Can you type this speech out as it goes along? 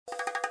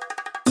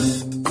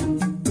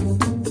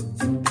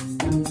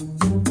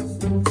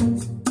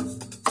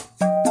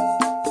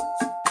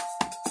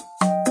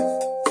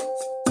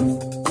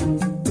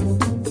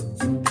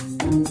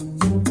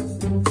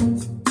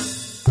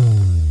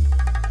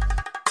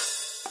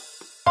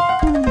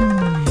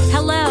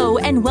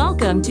and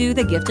welcome to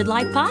the Gifted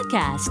Life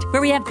Podcast,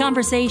 where we have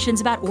conversations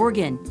about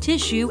organ,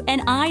 tissue,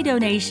 and eye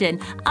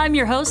donation. I'm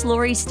your host,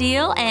 Lori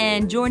Steele,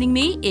 and joining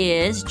me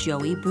is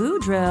Joey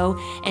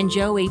Boudreau. And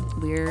Joey,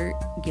 we're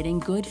getting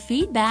good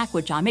feedback,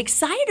 which I'm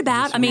excited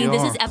about. Yes,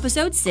 this is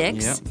episode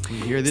 6. Yep, we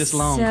hear this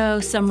long. So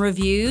some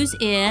reviews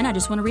in. I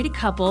just want to read a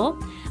couple.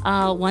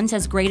 One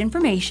says great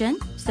information,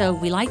 so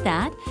we like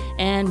that.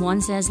 And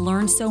one says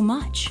learn so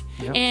much.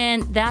 Yep.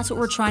 And that's what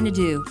we're trying to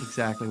do.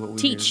 Exactly what we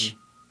Teach.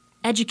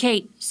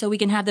 Educate so we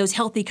can have those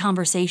healthy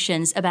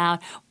conversations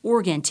about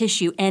organ,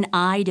 tissue, and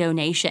eye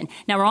donation.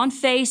 Now, we're on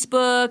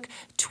Facebook,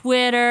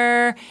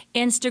 Twitter,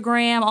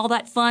 Instagram, all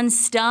that fun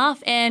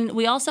stuff. And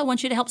we also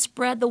want you to help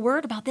spread the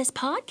word about this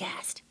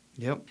podcast.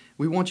 Yep.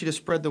 We want you to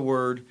spread the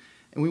word,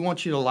 and we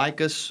want you to like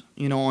us,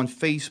 on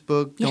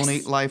Facebook, Yes.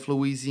 Donate Life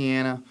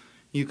Louisiana.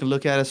 You can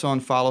look at us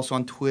follow us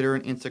on Twitter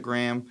and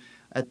Instagram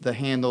at the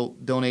handle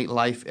Donate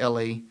Life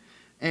LA.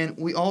 And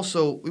we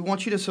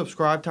want you to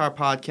subscribe to our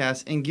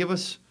podcast and give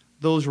us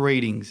those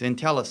ratings and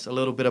tell us a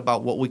little bit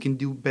about what we can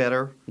do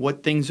better,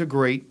 what things are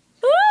great.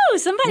 Ooh,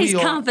 somebody's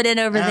confident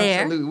over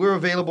there. Absolutely. We're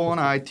available on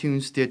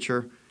iTunes,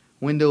 Stitcher,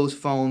 Windows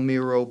Phone,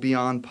 Miro,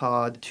 Beyond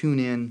Pod,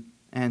 TuneIn,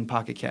 and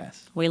Pocket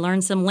Cast. We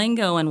learned some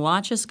lingo and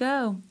watch us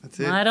go.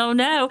 That's it. I don't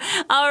know.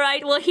 All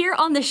right. Well, here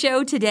on the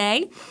show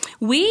today,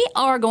 we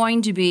are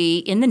going to be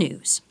in the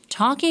news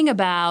talking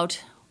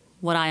about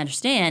what I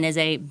understand is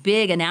a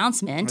big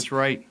announcement. That's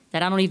right.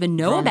 That I don't even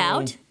know Drum about.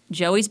 roll.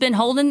 Joey's been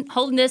holding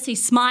this.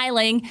 He's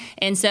smiling.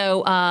 And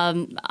so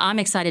I'm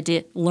excited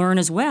to learn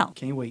as well.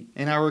 Can't wait.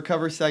 In our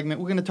recovery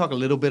segment, we're going to talk a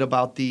little bit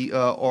about the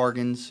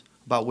organs,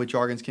 about which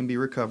organs can be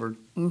recovered.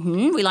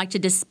 We like to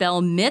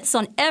dispel myths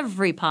on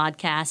every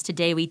podcast.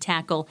 Today we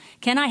tackle,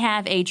 can I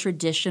have a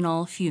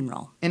traditional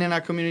funeral? And in our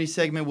community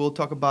segment, we'll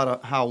talk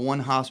about how one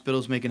hospital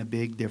is making a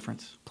big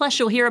difference. Plus,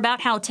 you'll hear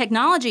about how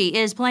technology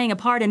is playing a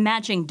part in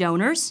matching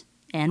donors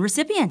and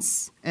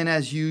recipients. And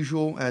as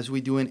usual, as we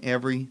do in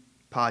every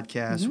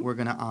podcast, we're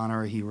going to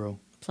honor a hero.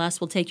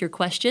 Plus, we'll take your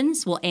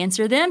questions, we'll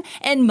answer them,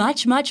 and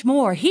much, much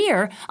more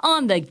here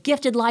on the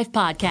Gifted Life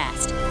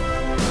Podcast.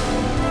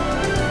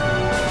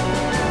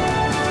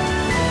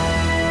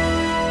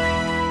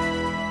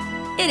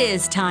 It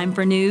is time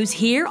for news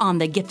here on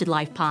the Gifted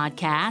Life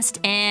Podcast,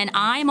 and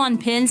I'm on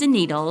pins and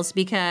needles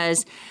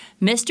because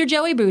Mr.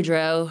 Joey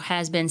Boudreau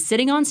has been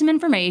sitting on some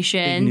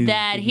information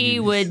that he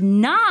would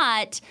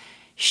not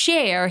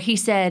share. He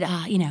said,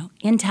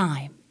 in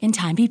time,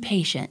 be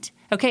patient.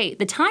 Okay,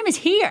 the time is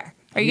here.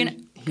 Are you going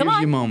to come on?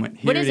 Here's your moment.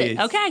 Here what is it it? is.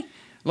 Okay.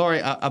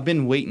 Lori, I've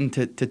been waiting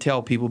to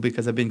tell people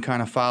because I've been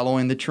kind of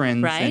following the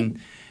trends. Right.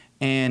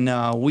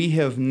 And we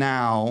have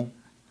now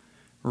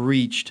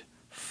reached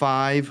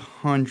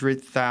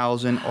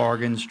 500,000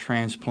 organs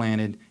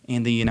transplanted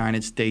in the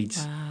United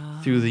States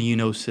through the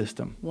UNO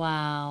system.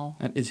 Wow.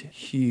 That is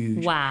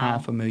huge. Wow.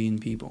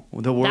 500,000 people.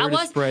 The word is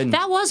spreading.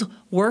 That was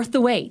worth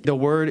the wait. The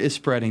word is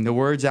spreading. The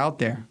word's out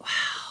there.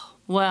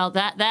 Well,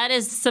 that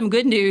is some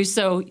good news,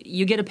 so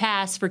you get a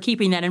pass for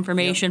keeping that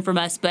information from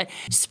us. But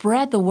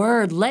spread the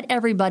word. Let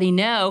everybody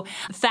know.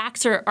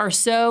 Facts are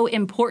so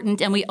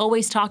important, and we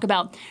always talk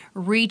about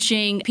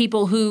reaching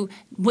people who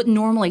wouldn't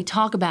normally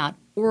talk about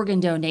organ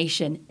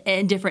donation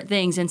and different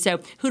things. And so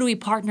who do we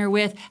partner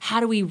with?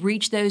 How do we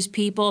reach those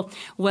people?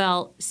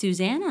 Well,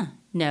 Susanna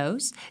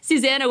knows.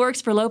 Susanna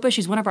works for LOPA.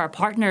 She's one of our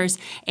partners,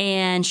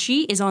 and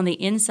she is on the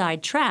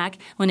inside track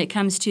when it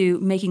comes to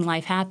making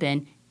life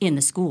happen in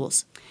the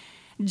schools.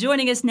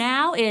 Joining us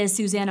now is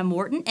Susanna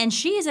Morton, and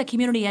she is a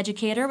community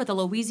educator with the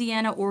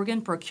Louisiana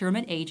Organ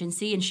Procurement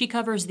Agency, and she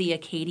covers the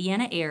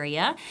Acadiana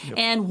area. Yep.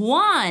 And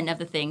one of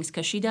the things,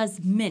 because she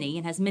does many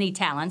and has many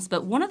talents,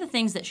 but one of the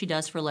things that she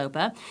does for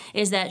LOPA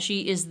is that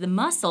she is the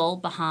muscle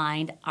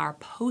behind our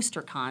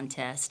poster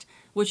contest,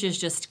 which is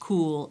just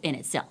cool in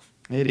itself.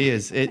 It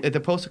is.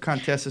 The poster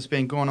contest has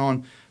been going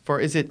on for,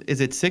 is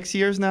it 6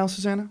 years now,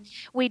 Susanna?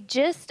 We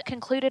just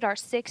concluded our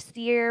 6th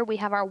year. We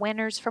have our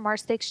winners from our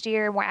 6th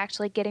year, and we're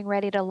actually getting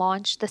ready to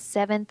launch the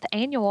 7th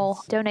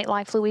annual Donate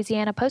Life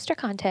Louisiana poster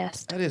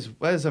contest. That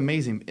is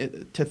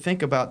amazing. To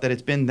think about that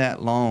it's been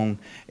that long.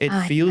 It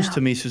feels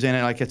to me,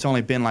 Susanna, like it's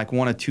only been like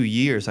 1 or 2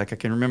 years. Like I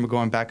can remember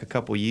going back a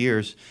couple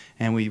years,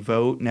 and we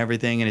vote and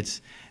everything,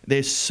 and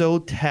they're so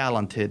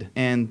talented,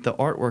 and the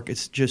artwork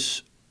is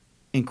just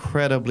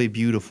incredibly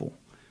beautiful.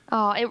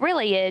 Oh, it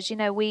really is.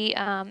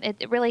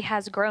 It really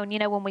has grown.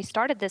 When we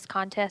started this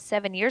contest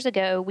 7 years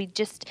ago,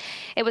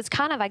 it was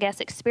kind of, I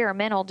guess,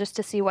 experimental just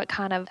to see what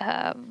kind of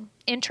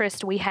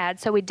interest we had.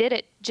 So we did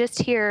it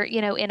just here,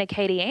 in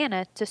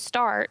Acadiana to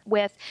start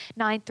with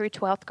 9th through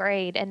 12th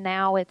grade. And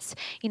now it's,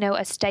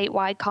 a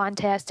statewide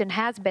contest and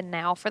has been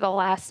now for the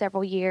last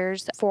several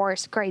years for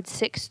grades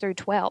 6 through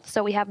 12th.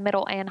 So we have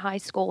middle and high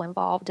school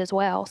involved as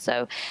well.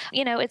 So,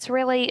 it's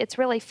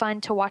really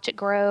fun to watch it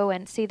grow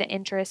and see the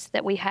interest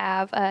that we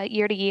have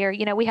year to year.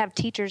 We have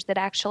teachers that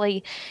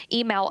actually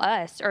email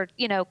us or,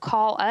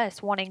 call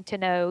us wanting to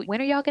know,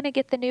 when are y'all going to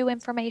get the new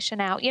information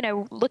out?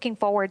 Looking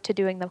forward to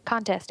doing the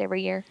contest every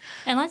every year.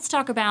 And let's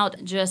talk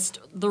about just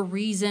the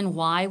reason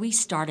why we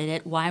started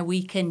it, why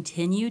we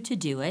continue to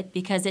do it,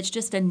 because it's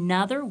just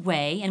another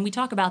way, and we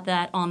talk about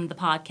that on the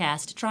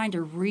podcast, trying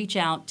to reach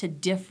out to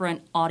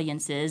different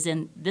audiences,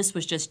 and this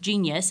was just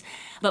genius.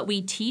 But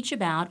we teach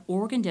about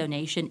organ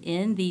donation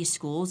in these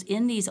schools,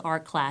 in these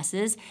art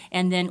classes,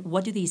 and then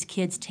what do these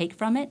kids take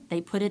from it?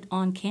 They put it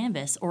on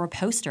canvas or a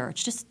poster.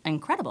 It's just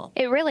incredible.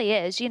 It really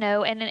is,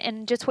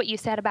 and just what you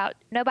said about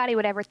nobody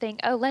would ever think,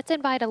 oh, let's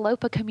invite a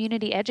LOPA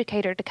community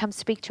educator to come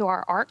speak to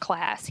our art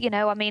class.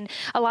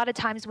 A lot of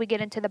times we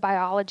get into the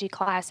biology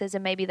classes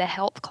and maybe the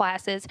health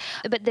classes,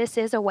 but this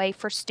is a way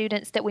for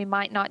students that we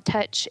might not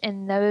touch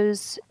in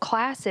those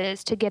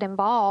classes to get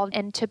involved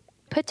and to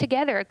put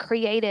together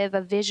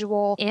a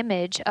visual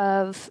image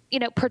of,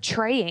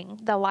 portraying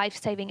the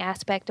life-saving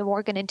aspect of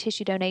organ and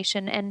tissue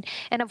donation and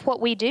of what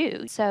we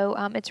do. So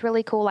it's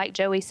really cool, like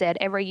Joey said,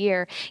 every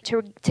year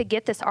to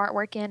get this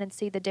artwork in and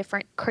see the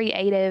different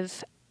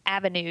creative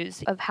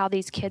avenues of how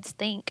these kids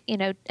think,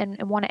 and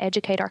want to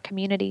educate our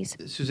communities.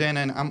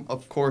 Susanna, and I'm,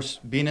 of course,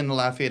 being in the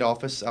Lafayette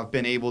office, I've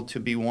been able to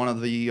be one of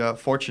the,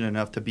 fortunate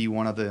enough to be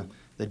one of the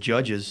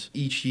judges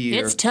each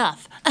year. It's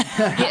tough.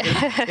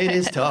 It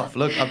is tough.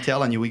 Look, I'm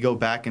telling you, we go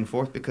back and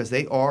forth because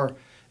it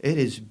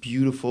is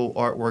beautiful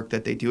artwork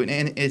that they do.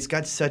 And it's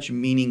got such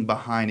meaning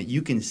behind it.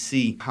 You can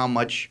see how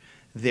much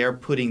they're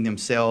putting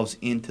themselves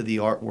into the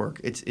artwork.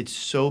 It's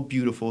so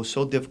beautiful,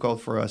 so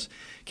difficult for us.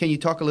 Can you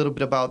talk a little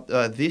bit about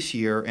this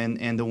year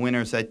and the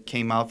winners that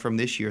came out from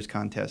this year's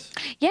contest?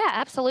 Yeah,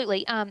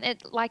 absolutely.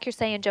 Like you're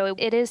saying, Joey,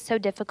 it is so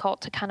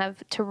difficult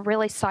to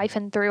really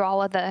siphon through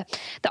all of the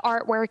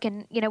artwork.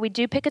 And, we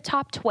do pick a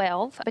top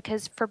 12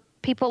 because for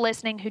people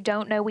listening who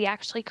don't know, we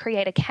actually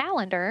create a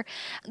calendar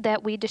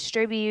that we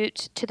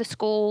distribute to the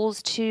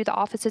schools, to the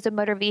offices of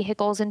motor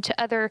vehicles, and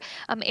to other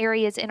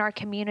areas in our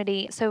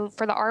community. So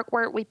for the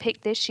artwork we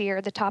picked this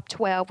year, the top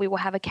 12, we will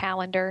have a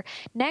calendar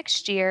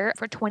next year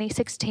for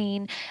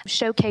 2016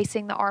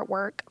 showcasing the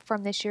artwork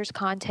from this year's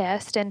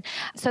contest. And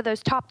so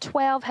those top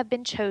 12 have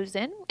been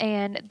chosen,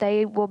 and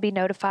they will be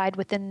notified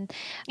within,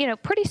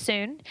 pretty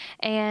soon,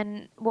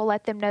 and we'll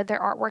let them know their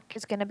artwork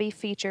is going to be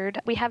featured.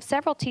 We have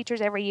several teachers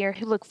every year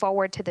who look forward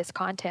to this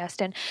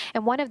contest, and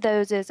one of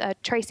those is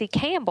Tracy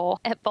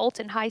Campbell at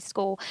Bolton High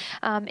School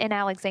in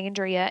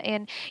Alexandria,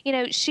 and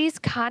she's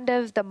kind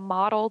of the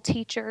model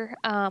teacher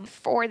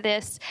for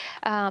this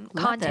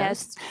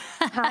contest.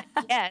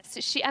 Yes,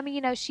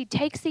 she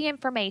takes the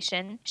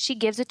information, she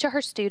gives it to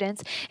her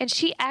students, and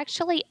she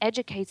actually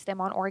educates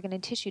them on organ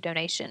and tissue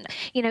donation.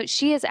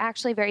 She is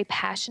actually very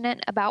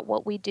passionate about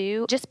what we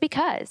do just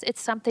because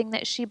it's something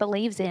that she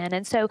believes in,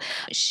 and so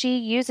she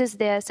uses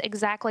this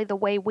exactly the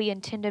way we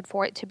intended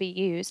for it to be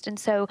used. And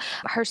so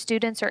her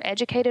students are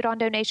educated on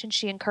donation.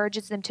 She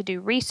encourages them to do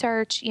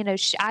research.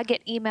 I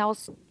get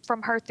emails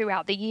from her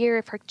throughout the year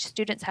if her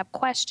students have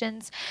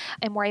questions,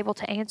 and we're able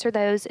to answer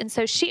those. And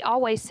so she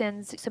always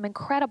sends some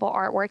incredible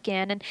artwork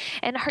in,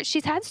 and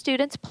she's had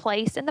students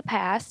place in the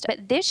past,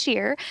 but this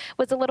year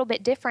was a little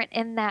bit different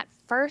in that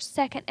first,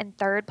 second, and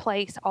third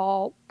place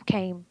all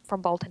came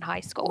from Bolton High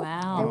School.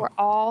 Wow. They were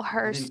all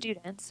her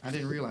students. I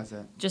didn't realize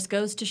that. Just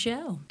goes to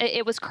show.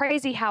 It was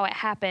crazy how it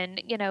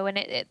happened,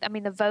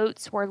 and the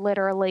votes were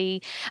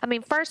literally,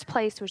 first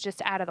place was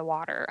just out of the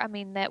water.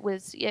 It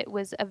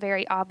was a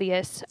very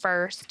obvious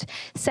first.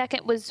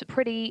 Second was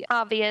pretty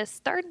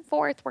obvious. Third and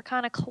fourth were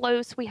kind of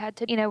close. We had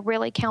to,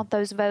 really count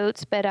those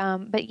votes. But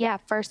yeah,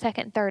 first,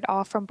 second, and third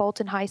all from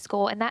Bolton High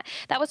School. And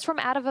that was from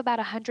out of about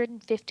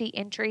 150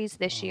 entries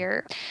this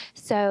year.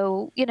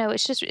 So,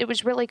 it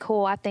was really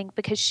cool, I think,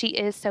 because she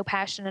is so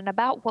passionate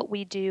about what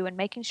we do and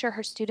making sure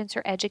her students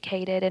are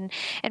educated and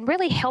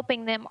really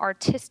helping them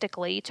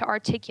artistically to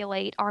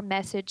articulate our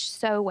message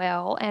so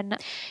well, and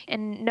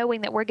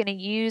knowing that we're going to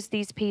use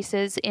these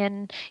pieces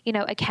in,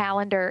 a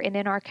calendar and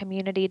in our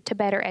community to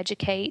better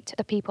educate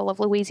the people of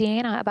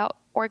Louisiana about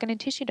organ and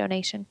tissue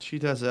donation. She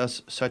does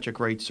us such a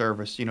great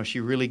service. She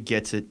really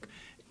gets it.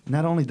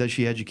 Not only does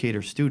she educate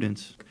her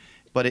students,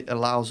 but it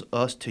allows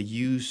us to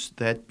use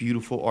that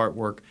beautiful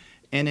artwork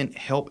and then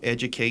help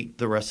educate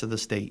the rest of the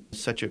state.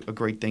 Such a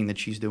great thing that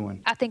she's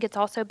doing. I think it's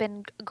also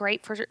been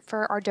great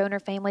for our donor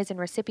families and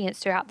recipients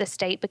throughout the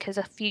state, because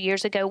a few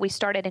years ago we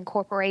started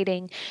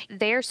incorporating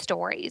their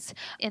stories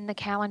in the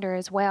calendar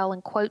as well,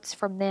 and quotes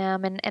from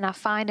them. And I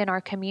find in our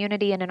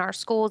community and in our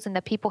schools and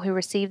the people who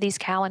receive these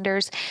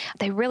calendars,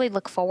 they really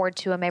look forward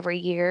to them every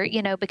year,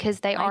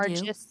 because they are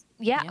just...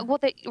 Yeah, well,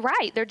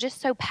 they're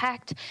just so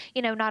packed.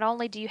 Not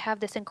only do you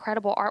have this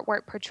incredible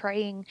artwork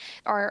portraying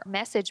our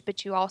message,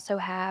 but you also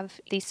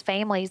have these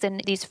families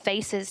and these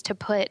faces to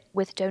put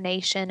with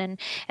donation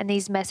and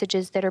these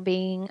messages that are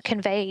being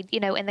conveyed,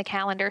 in the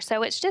calendar.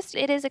 So it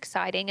is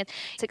exciting.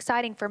 It's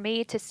exciting for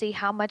me to see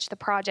how much the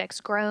project's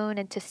grown,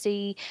 and to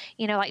see,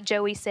 like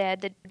Joey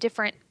said, the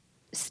different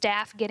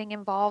staff getting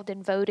involved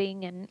in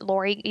voting, and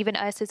Lori, even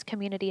us as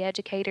community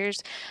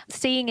educators,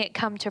 seeing it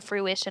come to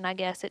fruition. I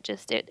guess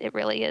it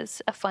really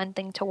is a fun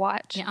thing to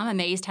watch. Yeah, I'm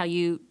amazed how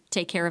you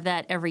take care of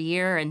that every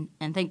year, and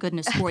thank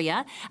goodness for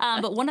you.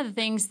 But one of the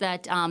things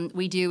that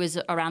we do is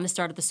around the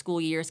start of the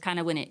school year is kind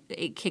of when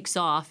it kicks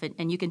off,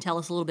 and you can tell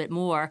us a little bit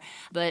more.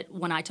 But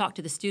when I talk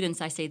to the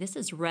students, I say this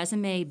is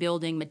resume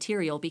building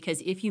material,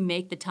 because if you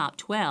make the top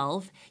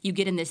 12, you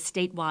get in this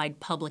statewide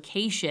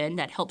publication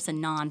that helps a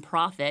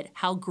nonprofit.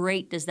 How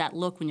great does that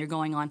look when you're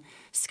going on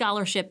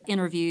scholarship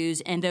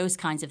interviews and those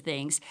kinds of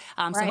things?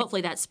 So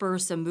hopefully that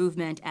spurs some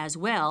movement as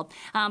well.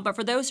 But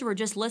for those who are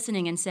just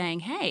listening and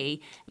saying, hey,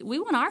 we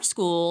want our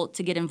school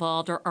to get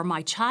involved, or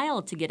my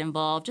child to get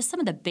involved, just some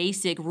of the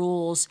basic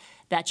rules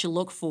that you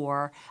look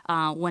for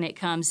when it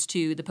comes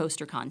to the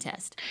poster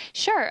contest.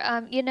 Sure.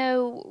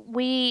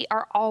 We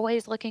are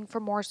always looking for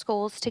more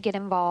schools to get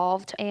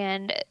involved,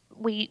 and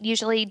we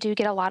usually do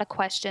get a lot of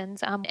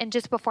questions. And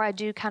just before I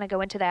do kind of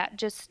go into that,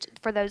 just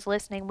for those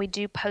listening, we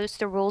do post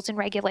the rules and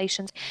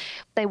regulations.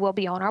 They will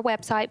be on our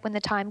website when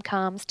the time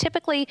comes.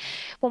 Typically,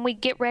 when we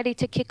get ready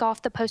to kick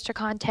off the poster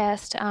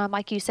contest,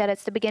 like you said,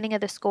 it's the beginning of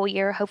the school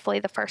year.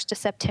 Hopefully the 1st of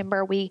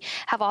September, we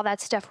have all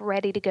that stuff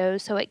ready to go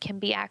so it can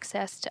be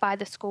accessed by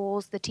the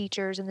schools, the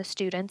teachers, and the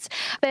students.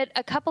 But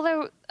a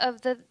couple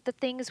of the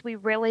things we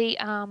really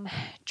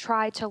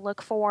try to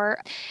look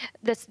for,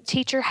 this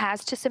teacher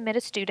has to submit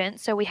a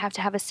student, so we have to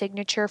have a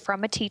signature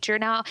from a teacher.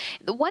 Now,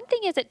 the one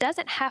thing is it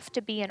doesn't have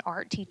to be an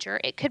art teacher.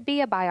 It could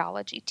be a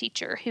biology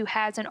teacher who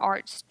has an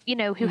arts,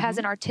 who has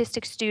an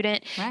artistic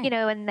student,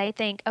 and they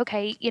think,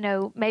 okay,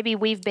 maybe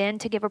we've been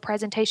to give a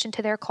presentation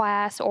to their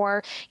class,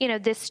 or,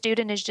 this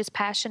student is just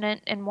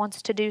passionate and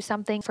wants to do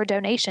something for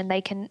donation.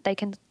 They can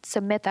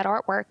submit that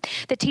artwork.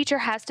 The teacher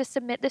has to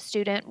submit the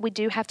student. We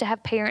do have to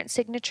have parent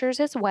signatures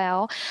as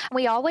well.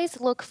 We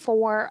always look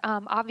for,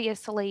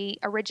 obviously,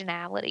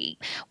 originality.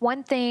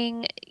 One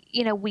thing,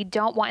 we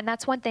don't want, and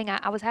that's one thing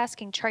I was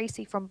asking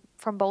Tracy from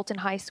Bolton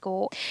High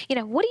School,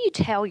 what do you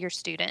tell your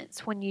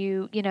students when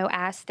you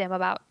ask them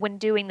about when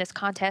doing this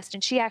contest?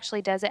 And she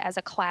actually does it as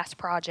a class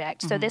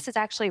project. So this is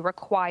actually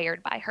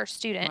required by her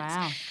students.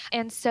 Wow.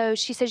 And so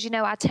she says,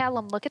 I tell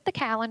them, look at the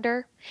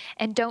calendar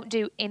and don't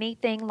do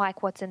anything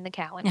like what's in the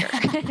calendar.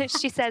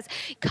 She says,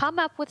 come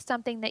up with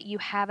something that you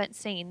haven't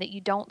seen, that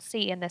you don't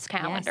see in this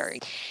calendar.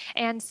 Yes.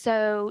 And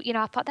so,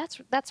 I thought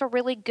that's a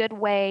really good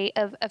way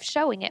of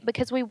showing it,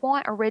 because we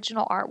want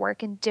original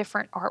artwork and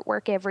different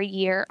artwork every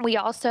year. We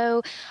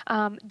also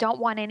don't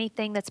want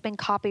anything that's been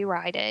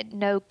copyrighted,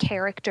 no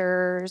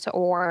characters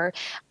or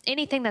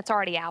anything that's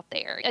already out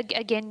there.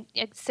 Again,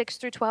 it's 6th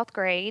through 12th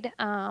grade,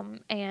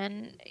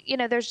 and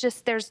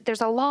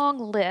there's a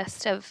long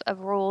list of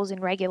rules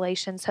and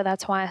regulations. So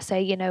that's why I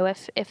say,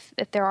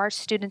 if there are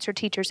students or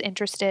teachers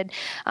interested,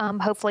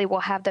 hopefully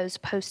we'll have those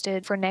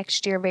posted for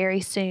next year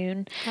very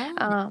soon.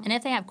 And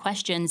if they have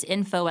questions,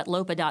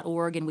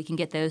 info@lopa.org, and we can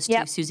get those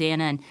to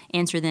Susanna and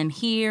answer them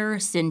here,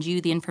 send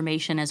you the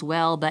information as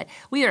well. But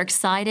we are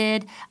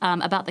excited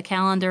about the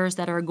calendars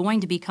that are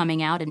going to be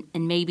coming out,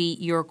 and maybe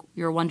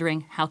you're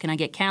wondering, how can I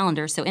get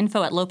calendars? So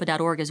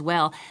info@lopa.org as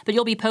well. But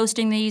you'll be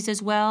posting these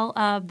as well,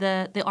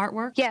 the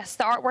artwork? Yes,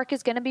 the artwork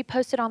is going to be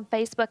posted on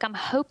Facebook. I'm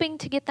hoping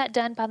to get that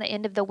done by the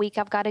end of the week.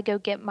 I've got to go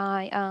get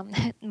my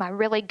my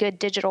really good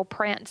digital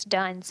prints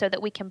done so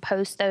that we can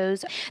post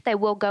those. They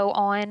will go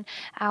on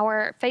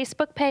our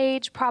Facebook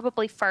page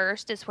probably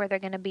first, is where they're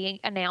going to be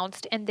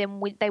announced, and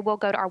then they will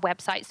go to our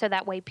website, so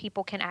that way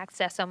people can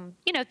access them,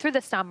 through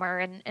the summer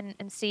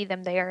and see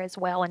them there as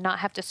well, and not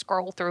have to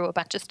scroll through a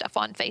bunch of stuff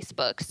on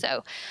Facebook.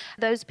 So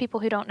those people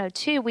who don't know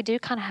too, we do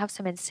kind of have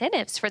some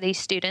incentives for these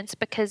students,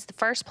 because the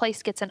first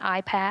place gets an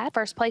iPad,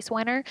 first place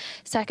winner.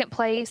 Second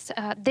place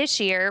this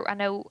year,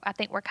 I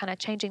think we're kind of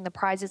changing the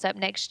prizes up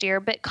next year,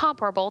 but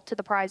comparable to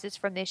the prizes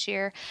from this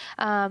year.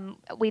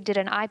 We did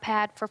an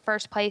iPad for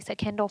first place, a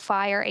Kindle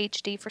Fire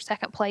HD for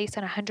second place,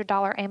 and a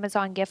 $100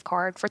 Amazon gift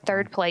card for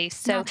third place.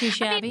 So, not too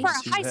shabby. for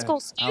a high school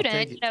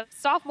student,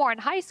 sophomore in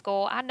high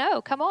school, I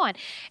know, come on.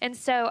 And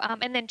so,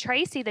 and then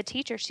Tracy, the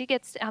teacher, she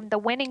gets, the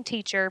winning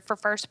teacher for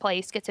first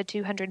place gets a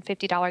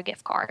 $250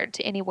 gift card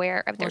to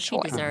anywhere of their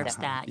choice. She deserves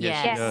that.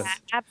 Yes,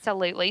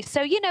 absolutely.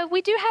 So,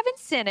 we do have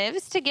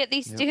incentives to get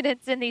these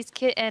students and these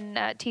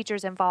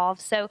teachers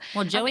involved. So,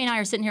 well, Joey and I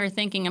are sitting here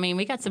thinking,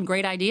 we got some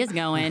great ideas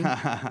going.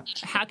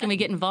 How can we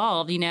get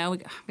involved? We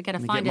got to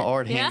find get my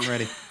art hand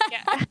ready.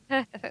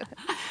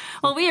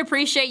 Well, we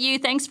appreciate you.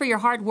 Thanks for your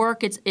hard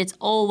work. It's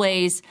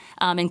always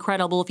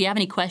incredible. If you have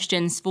any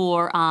questions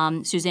for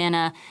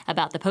Susanna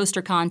about the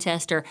poster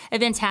contest or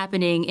events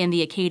happening in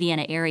the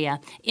Acadiana area,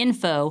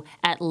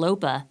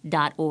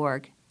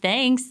 info@lopa.org.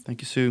 Thanks.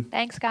 Thank you, Sue.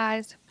 Thanks,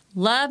 guys.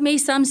 Love me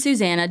some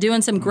Susanna,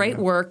 doing some great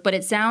work, but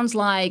it sounds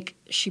like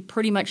she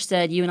pretty much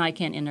said you and I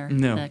can't enter.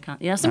 No.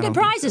 Some good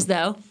prizes,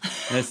 though.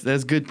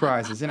 That's good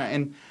prizes.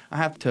 And I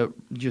have to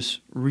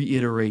just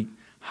reiterate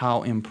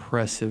how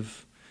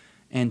impressive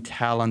and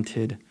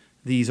talented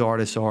these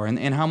artists are,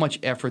 and how much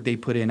effort they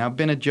put in. I've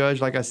been a judge,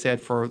 like I said,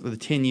 for the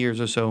 10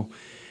 years or so,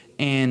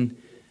 and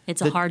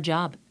it's a hard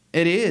job.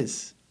 It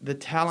is. The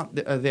talent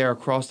there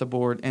across the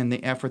board and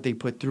the effort they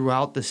put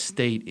throughout the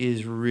state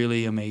is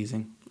really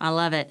amazing. I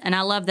love it. And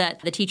I love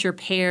that the teacher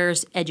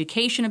pairs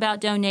education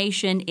about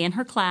donation in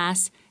her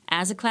class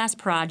as a class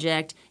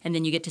project, and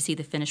then you get to see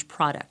the finished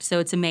product. So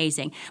it's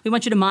amazing. We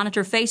want you to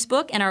monitor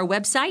Facebook and our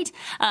website,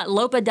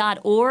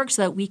 lopa.org,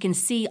 so that we can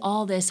see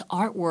all this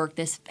artwork,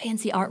 this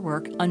fancy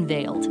artwork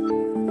unveiled.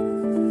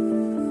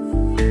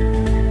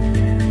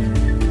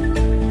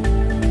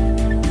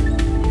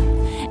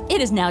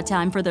 It is now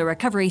time for the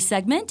recovery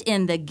segment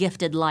in the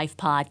Gifted Life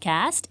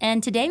podcast.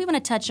 And today we want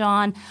to touch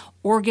on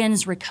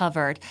organs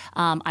recovered.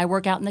 I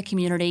work out in the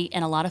community,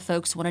 and a lot of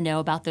folks want to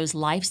know about those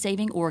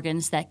life-saving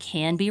organs that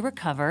can be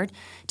recovered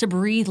to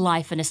breathe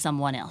life into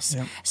someone else.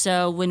 Yep.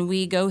 So when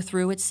we go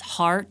through, it's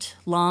heart,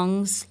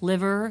 lungs,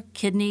 liver,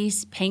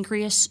 kidneys,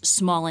 pancreas,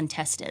 small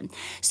intestine.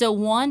 So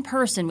one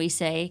person, we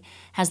say,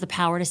 has the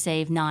power to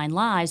save 9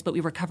 lives, but we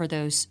recover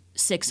those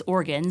 6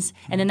 organs.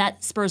 And then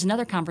that spurs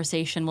another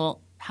conversation.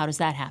 Well, how does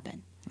that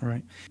happen?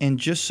 Right. And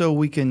just so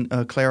we can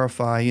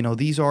clarify,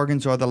 these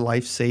organs are the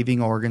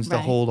life-saving organs, the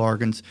whole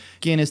organs.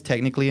 Skin is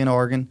technically an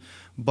organ,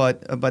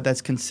 but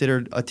that's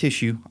considered a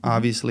tissue,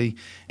 obviously.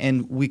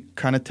 And we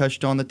kind of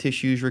touched on the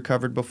tissues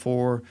recovered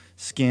before,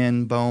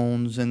 skin,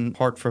 bones, and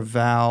heart for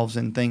valves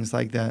and things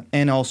like that.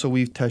 And also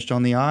we've touched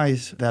on the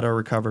eyes that are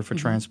recovered for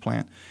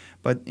transplant.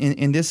 But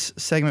in this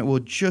segment, we'll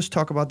just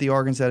talk about the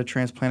organs that are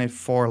transplanted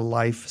for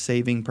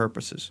life-saving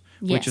purposes,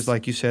 which is,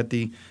 like you said,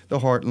 the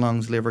heart,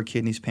 lungs, liver,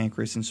 kidneys,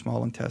 pancreas, and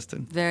small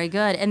intestine. Very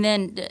good. And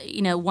then,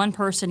 one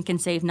person can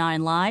save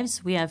 9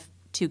 lives. We have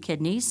 2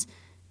 kidneys,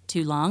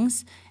 2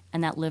 lungs,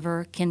 and that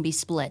liver can be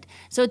split.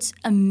 So it's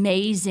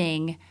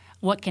amazing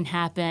what can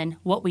happen,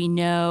 what we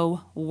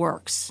know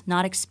works,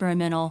 not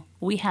experimental.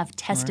 We have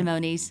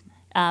testimonies.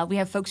 We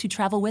have folks who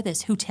travel with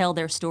us who tell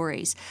their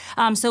stories.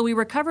 So we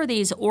recover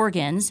these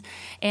organs,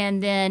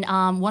 and then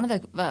one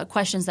of the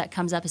questions that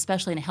comes up,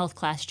 especially in a health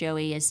class,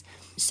 Joey, is,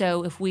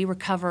 so if we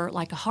recover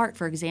like a heart,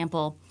 for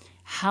example,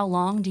 how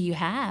long do you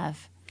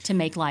have to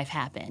make life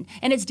happen?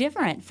 And it's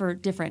different for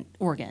different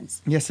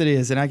organs. Yes, it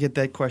is, and I get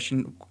that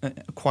question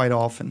quite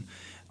often.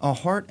 The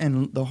heart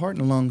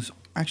and lungs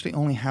actually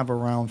only have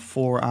around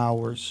 4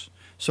 hours.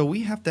 So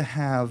we have to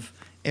have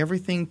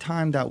everything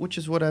timed out, which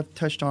is what I've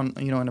touched on,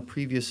 in a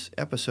previous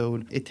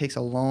episode. It takes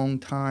a long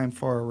time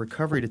for a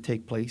recovery to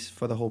take place,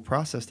 for the whole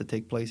process to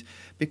take place,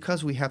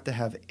 because we have to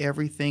have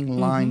everything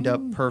lined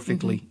up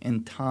perfectly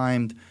and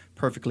timed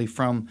perfectly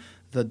from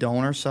the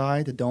donor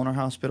side, the donor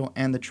hospital,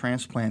 and the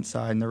transplant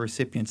side and the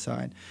recipient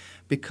side.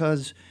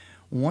 Because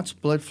once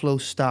blood flow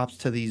stops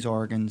to these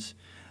organs,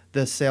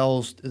 the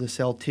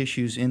cell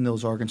tissues in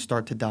those organs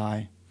start to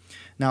die.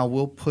 Now,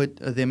 we'll put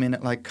them in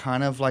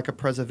kind of like a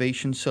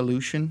preservation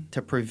solution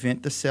to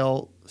prevent the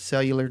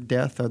cellular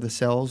death or the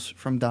cells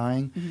from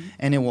dying.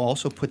 And it will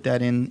also put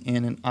that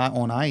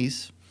on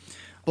ice.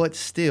 But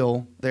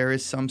still, there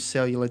is some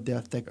cellular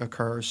death that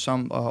occurs,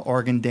 some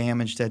organ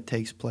damage that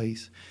takes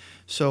place.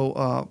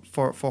 So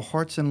for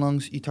hearts and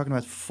lungs, you're talking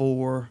about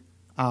 4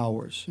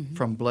 hours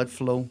from blood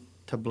flow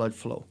to blood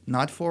flow.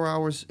 Not 4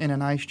 hours in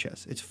an ice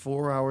chest. It's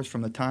 4 hours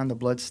from the time the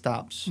blood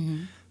stops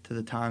to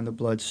the time the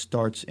blood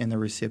starts in the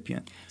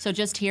recipient. So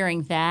just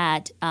hearing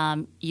that,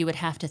 you would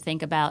have to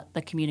think about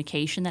the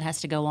communication that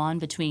has to go on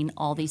between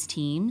all these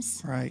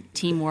teams. Right.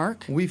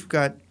 Teamwork. We've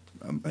got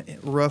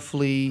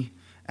roughly,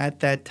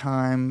 at that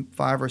time,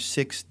 5 or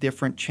 6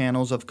 different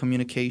channels of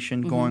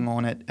communication going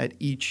on at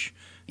each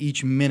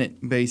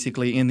minute,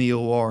 basically, in the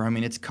OR. I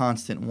mean, it's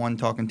constant, one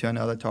talking to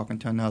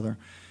another.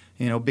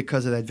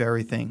 Because of that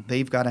very thing.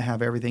 They've got to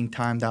have everything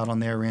timed out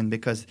on their end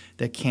because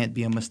there can't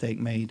be a mistake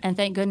made. And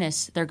thank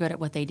goodness they're good at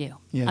what they do.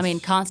 Yes. I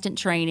mean, constant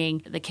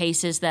training, the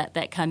cases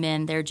that come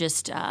in, they're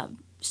just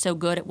so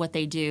good at what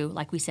they do.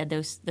 Like we said,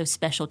 those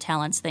special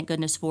talents, thank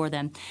goodness for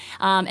them.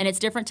 And it's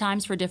different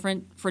times for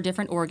different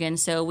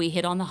organs. So we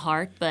hit on the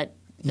heart, but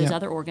there's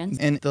other organs.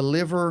 And the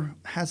liver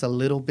has a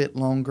little bit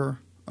longer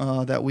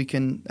that we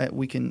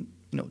can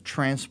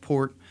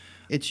transport.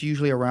 It's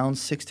usually around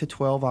 6 to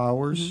 12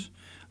 hours.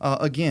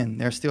 Again,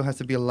 there still has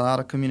to be a lot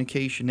of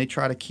communication. They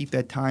try to keep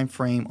that time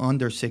frame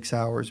under 6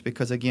 hours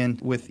because, again,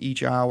 with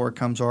each hour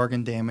comes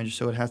organ damage,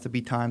 so it has to be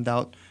timed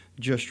out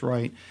just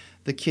right.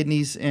 The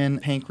kidneys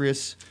and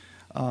pancreas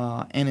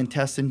and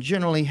intestine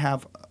generally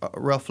have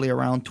roughly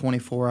around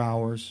 24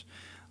 hours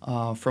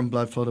from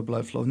blood flow to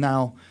blood flow.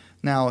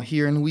 Now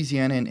here in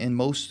Louisiana and in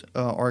most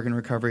organ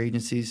recovery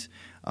agencies,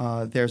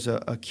 there's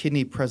a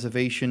kidney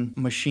preservation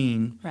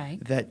machine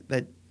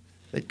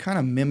that kind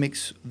of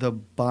mimics the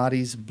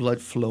body's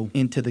blood flow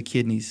into the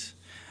kidneys.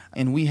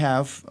 And we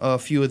have a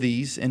few of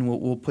these, and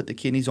we'll put the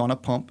kidneys on a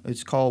pump.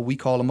 We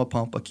call them a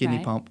pump, a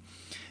kidney pump.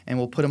 And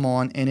we'll put them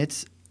on, and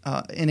it's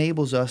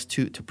enables us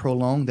to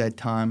prolong that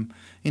time,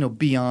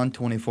 beyond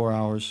 24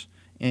 hours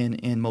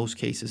in most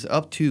cases.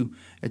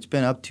 It's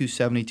been up to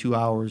 72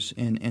 hours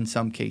in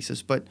some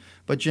cases, but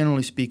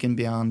generally speaking,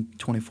 beyond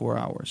 24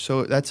 hours.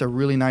 So that's a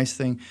really nice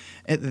thing.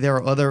 There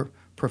are other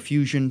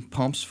perfusion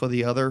pumps for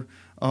the other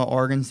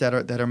organs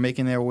that are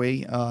making their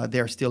way.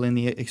 They're still in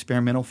the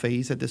experimental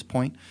phase at this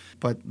point,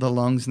 but the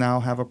lungs now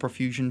have a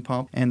perfusion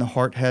pump, and the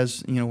heart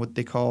has what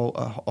they call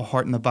a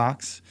heart in the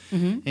box.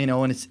 And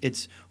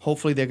it's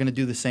hopefully they're going to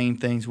do the same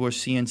things. We're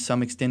seeing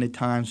some extended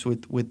times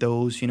with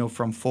those,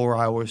 from 4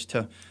 hours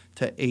to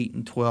to 8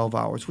 and 12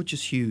 hours, which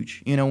is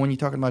huge. You know, when you're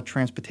talking about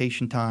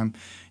transportation time,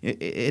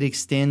 it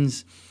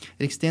extends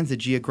the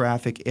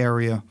geographic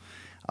area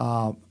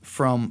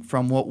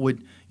from what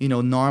would, you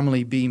know,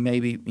 normally be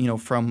maybe, you know,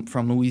 from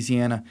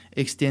Louisiana,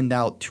 extend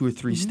out 2 or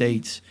 3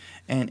 states.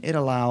 And it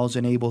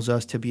enables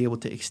us to be able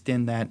to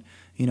extend that,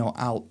 you know,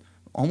 out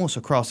almost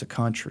across the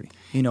country,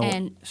 you know.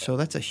 And so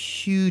that's a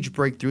huge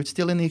breakthrough. It's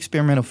still in the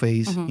experimental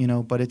phase, you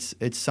know, but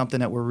it's something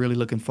that we're really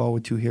looking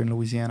forward to here in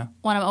Louisiana.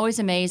 Well, I'm always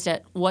amazed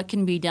at what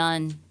can be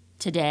done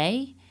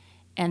today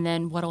and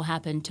then what will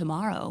happen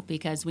tomorrow,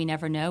 because we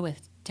never know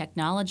with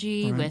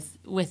technology,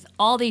 with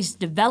all these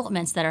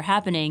developments that are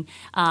happening.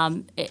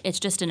 It's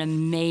just an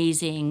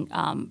amazing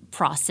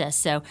process.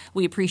 So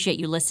we appreciate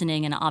you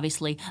listening and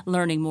obviously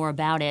learning more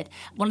about it.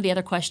 One of the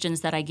other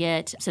questions that I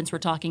get, since we're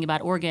talking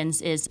about organs,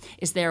 is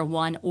there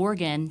one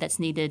organ that's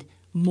needed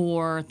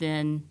more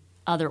than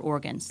other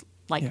organs?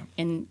 Like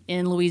in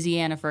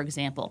Louisiana, for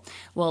example.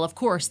 Well, of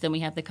course, then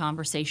we have the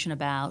conversation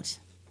about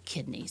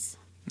kidneys.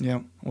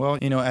 Yeah. Well,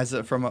 you know,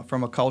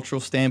 from a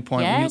cultural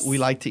standpoint, we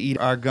like to eat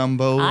our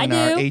gumbo and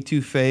our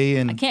etouffee,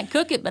 and I can't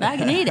cook it, but I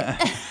can eat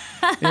it.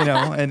 You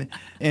know, and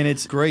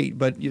it's great,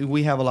 but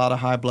we have a lot of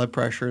high blood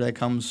pressure that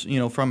comes, you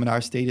know, from it.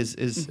 Our state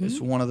is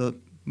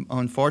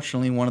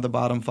unfortunately one of the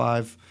bottom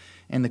 5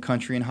 in the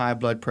country in high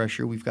blood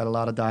pressure. We've got a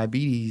lot of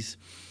diabetes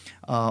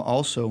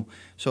also.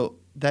 So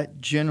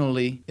that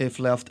generally, if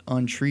left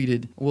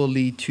untreated, will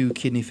lead to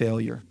kidney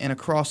failure. And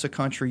across the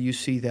country, you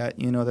see that,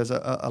 you know, there's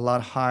a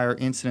lot higher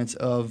incidence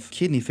of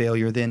kidney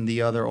failure than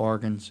the other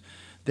organs.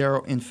 There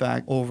are, in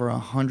fact, over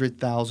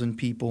 100,000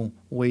 people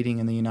waiting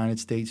in the United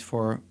States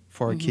for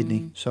a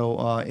kidney.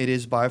 So it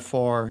is by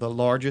far the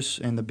largest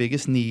and the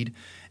biggest need.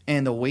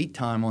 And the wait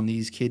time on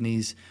these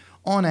kidneys,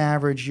 on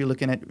average, you're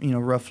looking at, you know,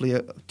 roughly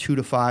 2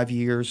 to 5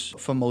 years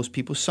for most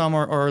people. Some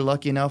are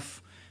lucky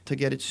enough to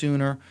get it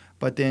sooner.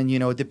 But then, you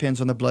know, it depends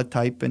on the blood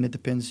type, and it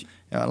depends,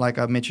 like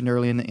I mentioned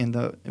earlier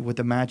with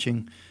the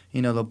matching,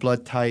 you know, the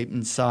blood type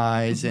and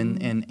size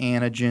and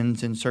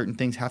antigens and certain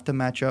things have to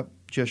match up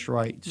just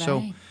right.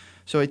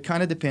 So it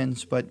kind of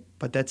depends, but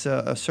that's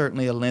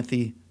certainly a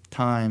lengthy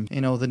time.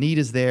 You know, the need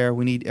is there.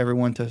 We need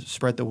everyone to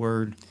spread the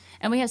word.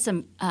 And we have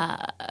some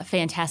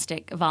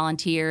fantastic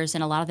volunteers,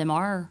 and a lot of them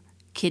are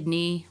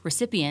kidney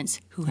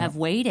recipients who have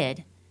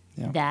waited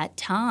that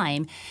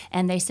time,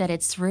 and they said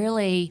it's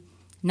really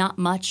not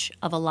much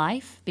of a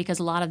life, because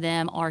a lot of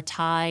them are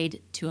tied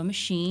to a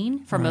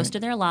machine for most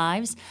of their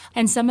lives.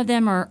 And some of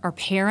them are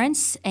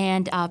parents,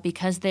 and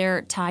because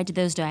they're tied to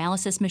those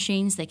dialysis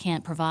machines, they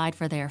can't provide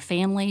for their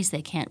families.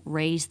 They can't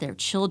raise their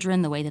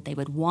children the way that they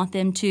would want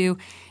them to.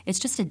 It's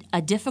just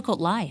a difficult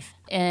life.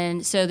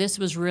 And so this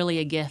was really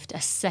a gift, a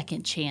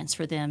second chance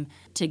for them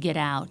to get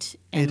out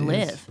and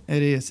live.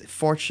 It is.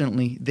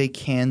 Fortunately, they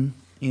can,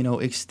 you know,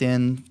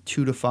 extend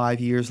 2 to 5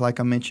 years,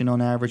 like I mentioned,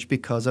 on average,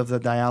 because of the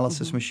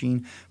dialysis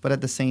machine. But at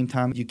the same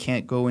time, you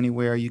can't go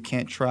anywhere. You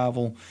can't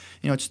travel.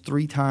 You know, it's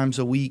 3 times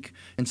a week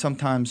and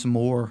sometimes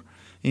more,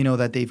 you know,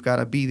 that they've got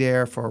to be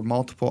there for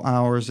multiple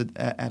hours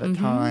at a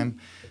time.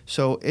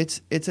 So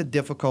it's a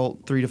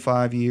difficult 3 to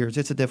 5 years.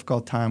 It's a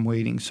difficult time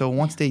waiting. So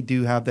once they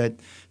do have that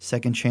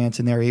second chance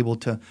and they're able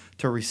to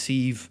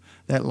receive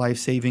that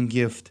life-saving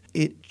gift,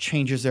 it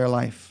changes their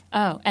life.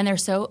 Oh, and they're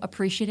so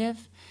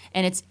appreciative.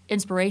 And it's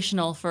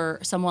inspirational for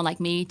someone like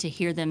me to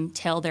hear them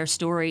tell their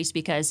stories,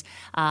 because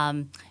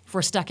if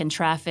we're stuck in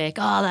traffic,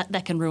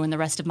 that can ruin the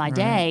rest of my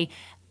day,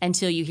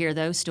 until you hear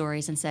those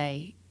stories and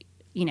say,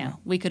 you know,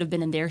 we could have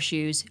been in their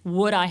shoes.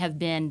 Would I have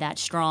been that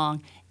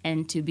strong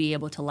and to be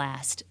able to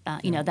last,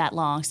 you know, that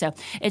long? So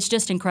it's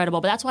just incredible.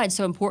 But that's why it's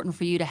so important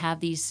for you to have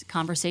these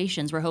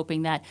conversations. We're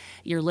hoping that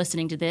you're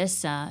listening to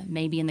this,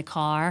 maybe in the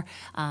car.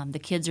 The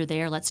kids are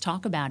there. Let's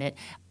talk about it.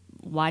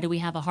 Why do we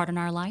have a Heart on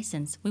Our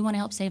license? We want to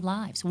help save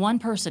lives. One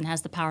person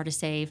has the power to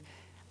save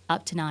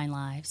up to 9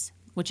 lives,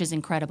 which is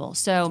incredible.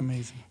 So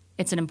amazing.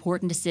 It's an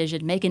important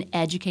decision. Make an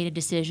educated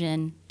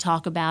decision.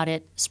 Talk about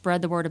it.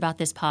 Spread the word about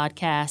this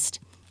podcast.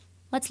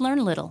 Let's learn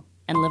a little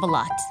and live a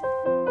lot.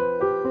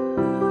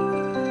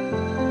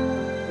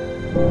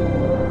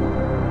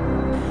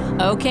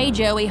 Okay,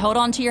 Joey, hold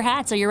on to your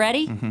hats. Are you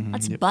ready?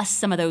 Let's bust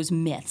some of those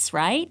myths,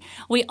 right?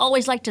 We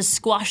always like to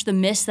squash the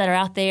myths that are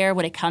out there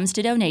when it comes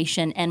to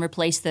donation and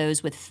replace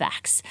those with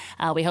facts.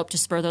 We hope to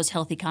spur those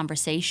healthy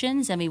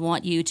conversations, and we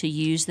want you to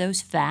use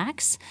those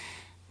facts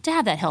to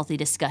have that healthy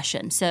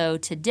discussion. So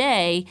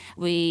today,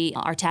 we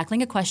are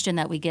tackling a question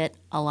that we get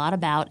a lot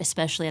about,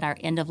 especially at our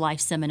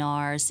end-of-life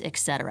seminars,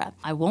 etc.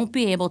 I won't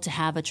be able to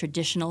have a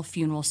traditional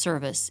funeral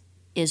service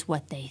is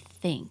what they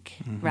think,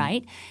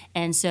 right?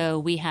 And so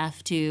we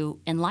have to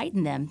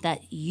enlighten them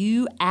that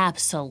you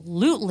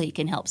absolutely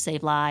can help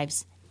save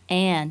lives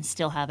and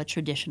still have a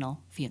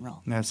traditional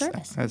funeral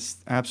service. That's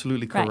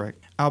absolutely correct. Right.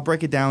 I'll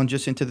break it down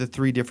just into the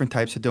 3 different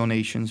types of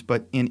donations,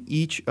 but in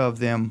each of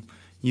them,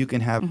 you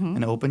can have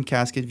an open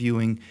casket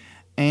viewing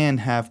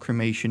and have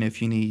cremation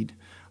if you need,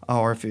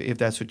 or if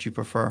that's what you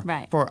prefer.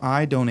 Right. For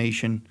eye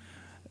donation,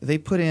 they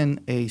put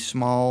in a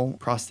small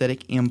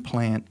prosthetic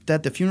implant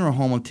that the funeral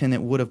home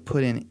attendant would have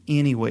put in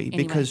anyway.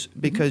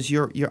 Because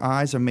your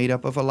eyes are made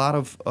up of a lot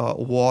of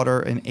water,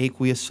 an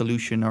aqueous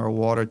solution or a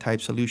water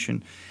type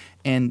solution,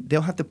 and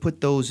they'll have to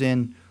put those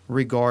in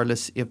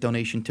regardless if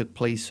donation took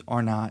place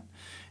or not.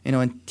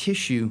 In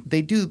tissue,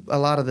 they do a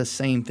lot of the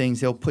same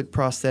things. They'll put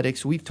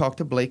prosthetics. We've talked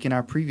to Blake in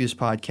our previous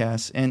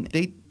podcasts, and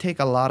they take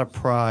a lot of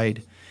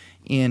pride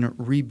in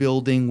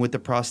rebuilding with the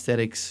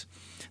prosthetics.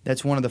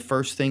 That's one of the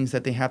first things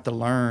that they have to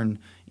learn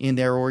in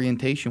their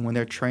orientation when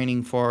they're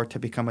training to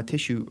become a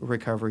tissue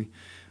recovery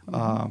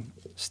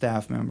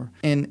staff member.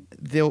 And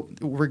they'll,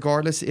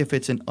 regardless if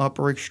it's an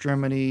upper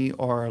extremity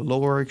or a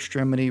lower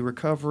extremity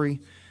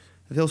recovery,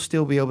 they'll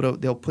still be able to,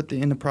 they'll put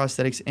in the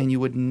prosthetics, and you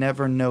would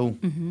never know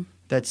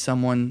that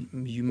someone,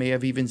 you may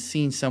have even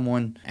seen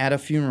someone at a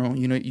funeral,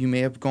 you may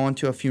have gone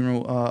to a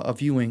funeral, a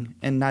viewing,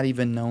 and not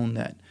even known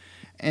that.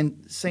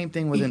 And same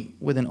thing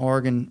with an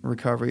organ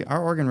recovery.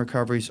 Our organ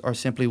recoveries are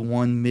simply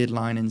one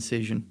midline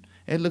incision.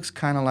 It looks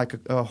kind of like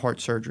a heart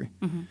surgery.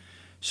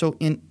 So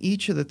in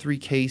each of the three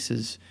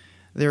cases,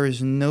 there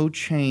is no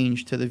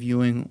change to the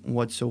viewing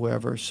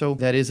whatsoever. So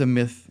that is a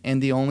myth.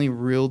 And the only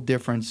real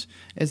difference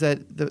is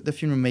that the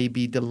funeral may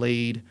be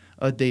delayed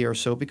a day or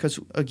so because,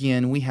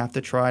 again, we have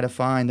to try to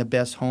find the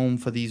best home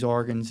for these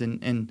organs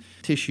and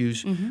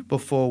tissues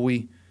before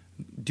we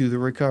do the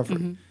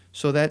recovery.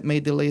 So that may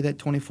delay that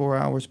 24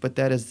 hours, but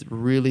that is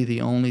really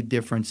the only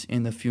difference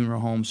in the funeral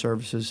home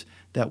services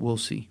that we'll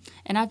see.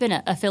 And I've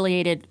been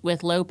affiliated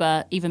with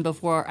LOPA even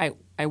before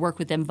I worked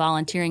with them,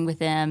 volunteering with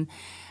them,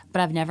 but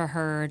I've never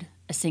heard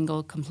a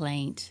single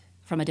complaint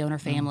from a donor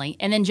family.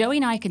 And then Joey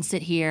and I can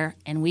sit here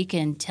and we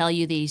can tell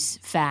you these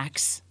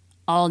facts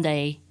all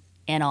day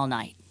and all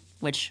night,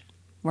 which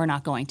we're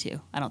not going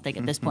to, I don't think,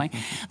 at this point.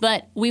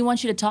 But we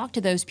want you to talk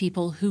to those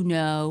people who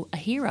know a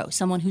hero,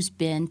 someone who's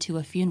been to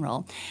a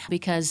funeral.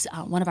 Because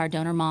one of our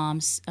donor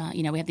moms,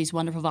 we have these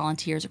wonderful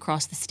volunteers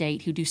across the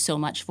state who do so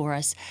much for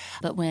us.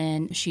 But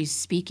when she's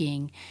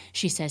speaking,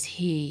 she says,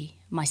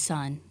 my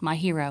son, my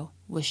hero,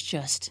 was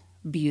just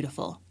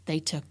beautiful. They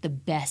took the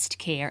best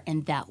care,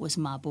 and that was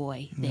my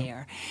boy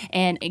there.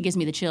 And it gives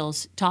me the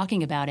chills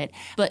talking about it.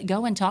 But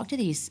go and talk to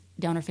these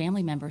donor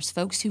family members,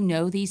 folks who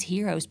know these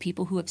heroes,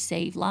 people who have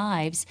saved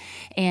lives,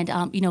 and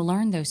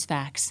learn those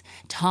facts,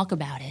 talk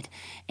about it.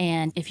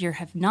 And if you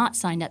have not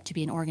signed up to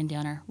be an organ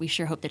donor, we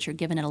sure hope that you're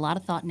giving it a lot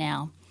of thought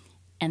now,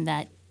 and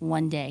that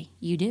one day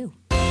you do.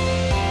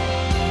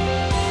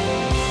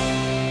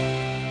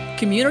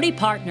 Community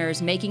partners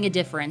making a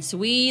difference.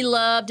 We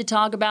love to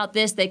talk about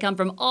this. They come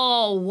from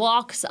all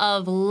walks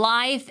of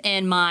life,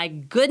 and my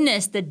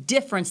goodness, the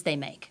difference they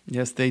make.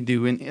 Yes, they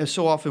do. And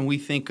so often we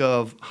think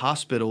of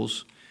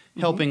hospitals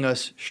helping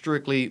us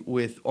strictly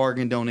with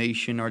organ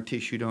donation or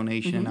tissue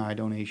donation and eye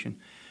donation.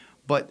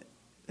 But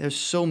there's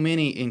so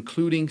many,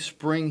 including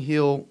Spring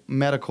Hill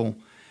Medical,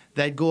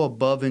 that go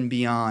above and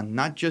beyond,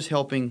 not just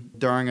helping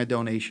during a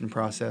donation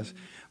process,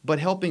 but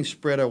helping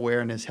spread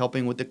awareness,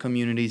 helping with the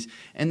communities,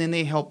 and then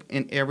they help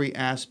in every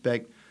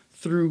aspect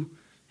through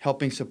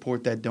helping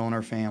support that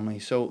donor family.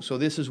 So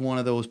this is one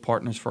of those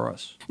partners for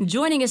us.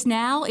 Joining us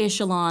now is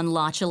Shalon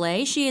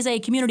Lachelet. She is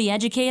a community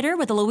educator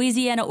with the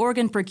Louisiana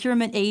Organ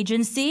Procurement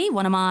Agency,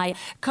 one of my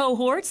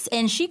cohorts,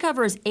 and she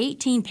covers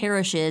 18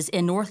 parishes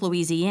in North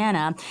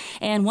Louisiana.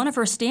 And one of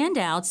her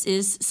standouts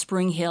is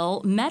Spring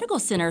Hill Medical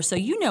Center. So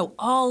you know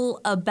all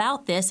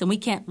about this, and we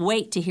can't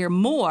wait to hear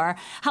more.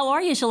 How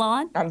are you,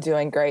 Shalon? I'm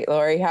doing great,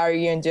 Lori. How are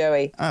you and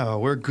Joey? Oh,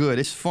 we're good.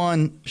 It's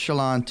fun,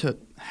 Shalon, to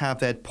have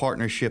that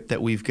partnership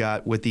that we've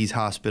got with these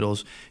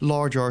hospitals,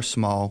 large or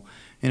small.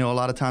 A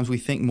lot of times we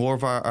think more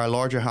of our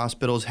larger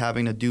hospitals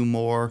having to do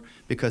more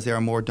because there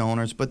are more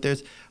donors, but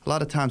there's a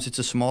lot of times it's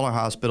the smaller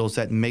hospitals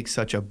that make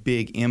such a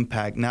big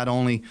impact, not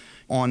only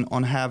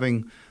on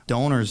having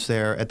donors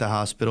there at the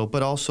hospital,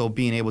 but also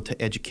being able to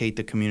educate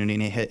the community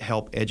and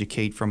help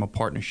educate from a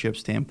partnership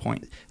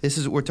standpoint.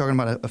 We're talking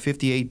about a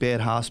 58-bed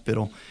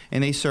hospital,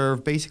 and they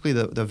serve basically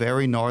the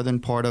very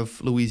northern part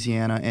of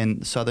Louisiana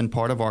and southern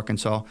part of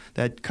Arkansas,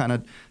 that kind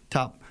of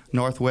top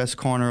northwest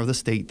corner of the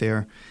state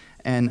there.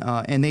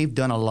 And they've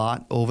done a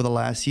lot over the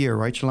last year,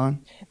 right,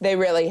 Shalon? They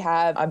really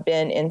have. I've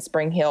been in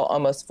Spring Hill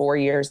almost 4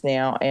 years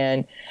now.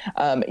 And,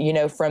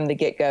 from the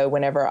get-go,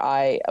 whenever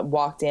I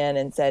walked in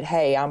and said,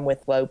 hey, I'm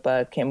with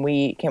LOPA, can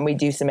we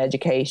do some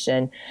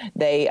education?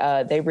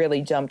 They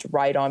really jumped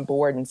right on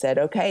board and said,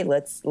 okay,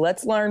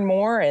 let's learn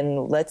more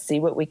and let's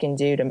see what we can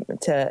do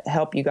to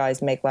help you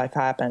guys make life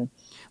happen.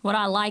 What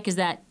I like is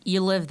that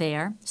you live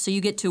there, so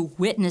you get to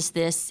witness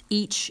this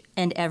each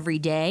and every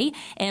day.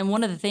 And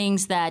one of the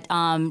things that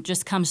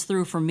just comes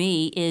through for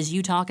me is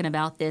you talking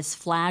about this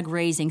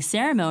flag-raising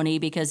ceremony,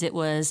 because it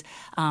was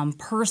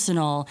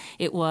personal,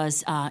 it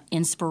was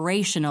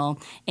inspirational,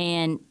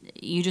 and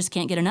you just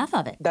can't get enough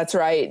of it. That's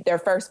right. Their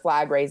first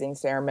flag-raising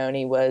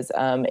ceremony was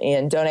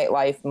in Donate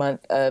Life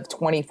month of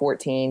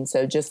 2014,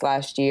 so just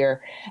last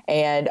year.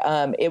 And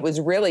it was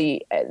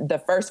really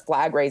the first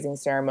flag-raising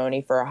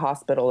ceremony for a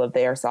hospital of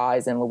their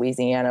size in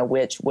Louisiana,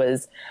 which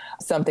was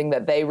something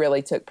that they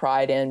really took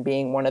pride in,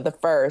 being one of the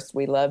first.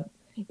 We love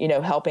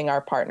helping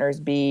our partners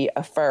be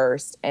a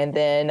first. And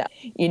then,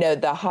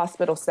 the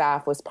hospital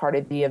staff was part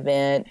of the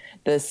event.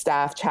 The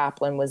staff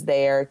chaplain was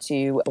there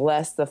to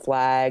bless the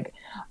flag.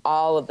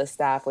 All of the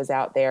staff was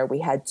out there. We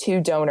had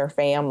 2 donor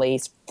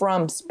families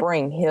from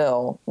Spring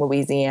Hill,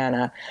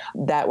 Louisiana,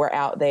 that were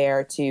out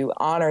there to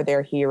honor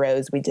their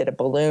heroes. We did a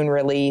balloon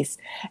release,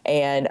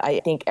 and I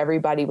think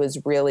everybody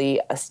was really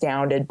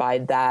astounded by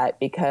that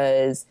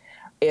because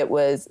it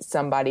was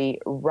somebody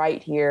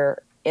right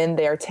here in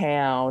their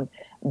town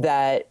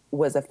that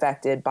was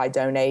affected by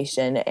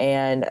donation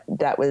and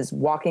that was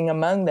walking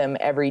among them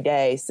every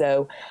day.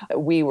 So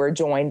we were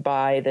joined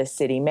by the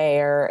city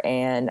mayor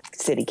and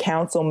city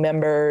council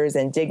members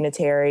and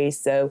dignitaries.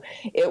 So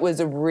it was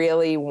a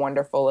really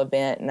wonderful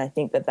event. And I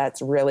think that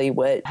that's really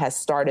what has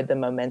started the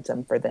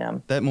momentum for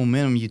them. That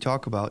momentum you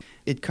talk about,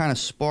 it kind of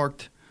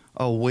sparked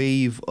a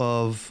wave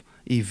of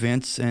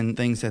events and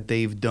things that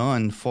they've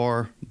done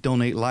for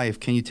Donate Life.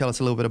 Can you tell us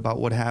a little bit about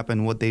what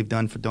happened, what they've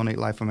done for Donate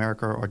Life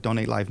America or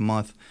Donate Life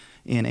Month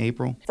in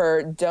April?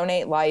 For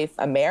Donate Life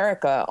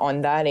America,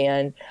 on that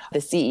end, the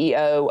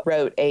CEO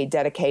wrote a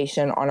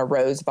dedication on a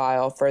rose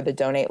vial for the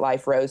Donate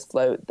Life Rose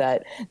Float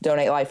that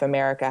Donate Life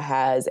America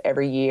has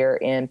every year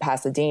in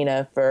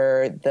Pasadena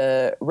for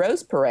the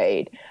Rose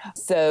Parade.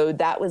 So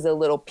that was a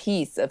little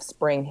piece of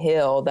Spring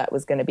Hill that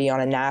was going to be on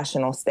a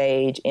national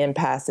stage in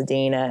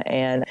Pasadena.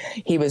 And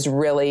he was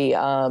really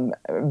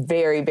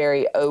very,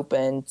 very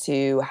open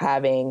to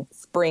having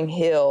Spring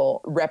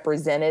Hill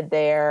represented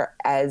there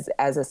as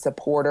a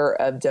supporter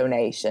of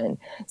donation.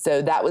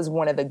 So that was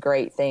one of the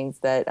great things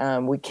that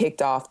we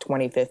kicked off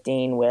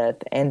 2015 with.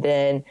 And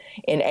then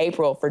in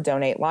April for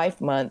Donate Life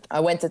Month,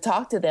 I went to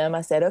talk to them.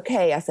 I said,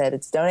 okay,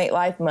 it's Donate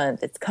Life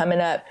Month. It's coming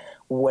up.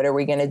 What are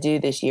we going to do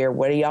this year?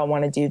 What do y'all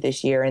want to do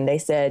this year? And they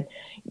said,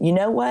 you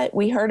know what?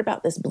 We heard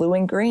about this Blue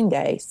and Green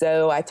Day.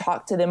 So I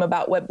talked to them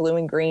about what Blue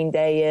and Green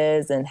Day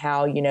is and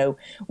how,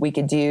 we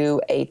could do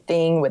a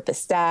thing with the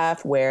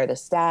staff where the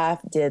staff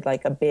did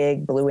like a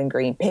big blue and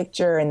green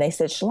picture. And they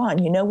said,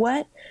 Shalon, you know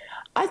what?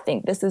 I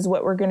think this is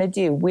what we're going to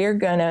do. We're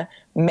going to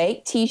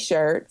make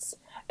T-shirts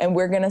and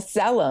we're going to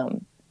sell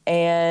them.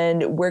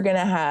 And we're going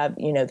to have,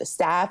 the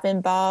staff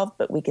involved,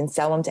 but we can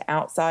sell them to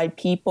outside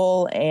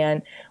people.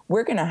 And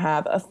we're going to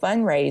have a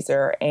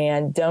fundraiser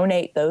and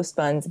donate those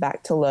funds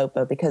back to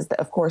LOPA because,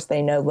 of course,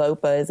 they know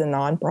LOPA is a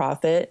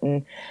nonprofit.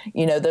 And,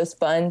 those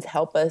funds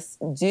help us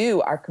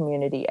do our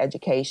community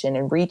education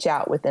and reach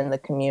out within the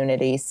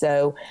community.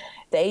 So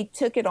they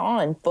took it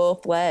on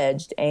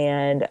full-fledged.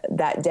 And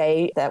that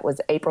day, that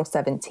was April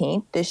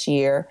 17th this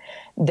year,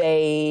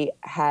 they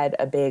had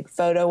a big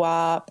photo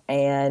op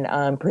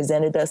and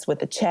presented us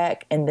with a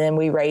check. And then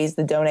we raised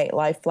the Donate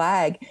Life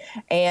flag.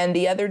 And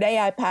the other day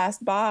I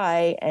passed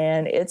by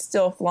and it's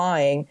still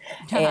flying.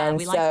 And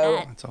we like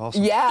that. That's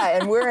awesome. Yeah,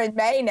 and we're in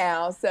May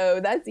now. So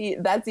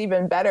that's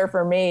even better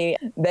for me.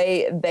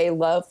 They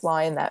love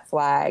flying that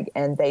flag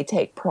and they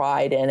take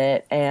pride in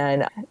it.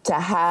 And to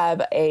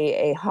have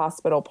a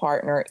hospital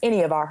partner,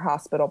 any of our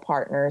hospital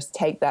partners,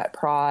 take that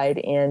pride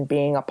in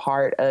being a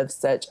part of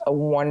such a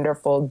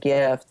wonderful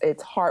gift.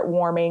 It's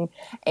heartwarming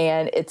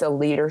and it's a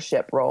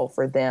leadership role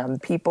for them.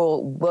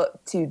 People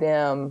look to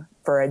them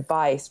for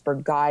advice, for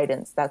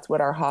guidance. That's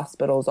what our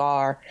hospitals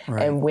are.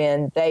 Right. And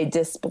when they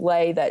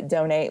display that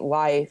Donate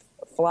Life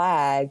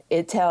flag,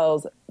 it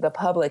tells the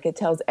public, it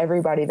tells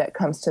everybody that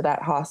comes to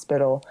that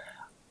hospital,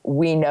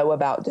 we know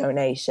about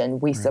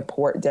donation, we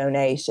support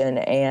donation,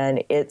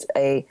 and it's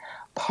a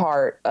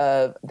part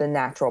of the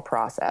natural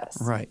process.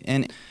 Right.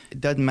 And it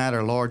doesn't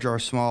matter large or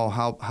small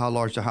how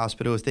large the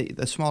hospital is.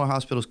 The smaller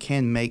hospitals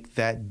can make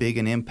that big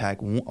an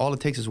impact. All it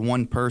takes is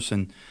one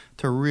person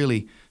to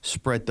really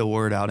spread the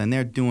word out. And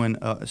they're doing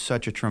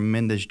such a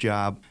tremendous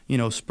job,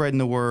 spreading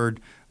the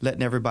word,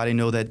 letting everybody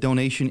know that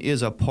donation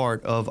is a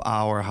part of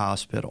our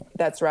hospital.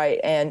 That's right.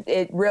 And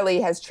it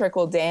really has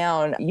trickled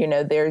down.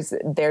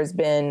 There's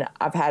been,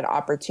 I've had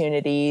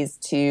opportunities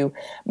to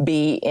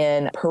be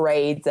in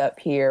parades up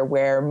here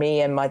where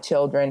me and my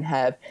children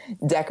have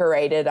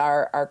decorated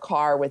our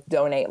car with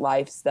Donate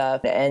Life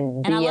stuff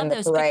and be I love in the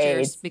those parades.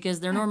 pictures because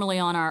they're normally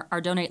on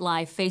our Donate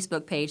Life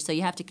Facebook page. So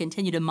you have to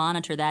continue to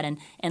monitor that and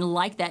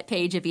like that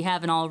page if you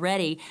haven't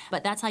already.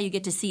 But that's how you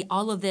get to see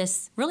all of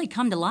this really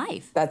come to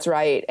life. That's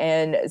right.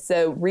 And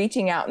so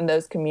reaching out in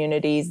those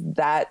communities,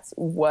 that's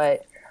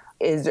what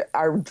is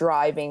our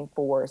driving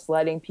force,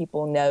 letting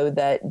people know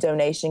that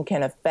donation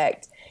can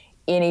affect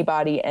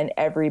anybody and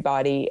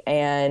everybody,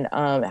 and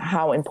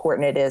how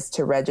important it is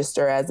to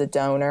register as a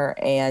donor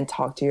and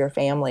talk to your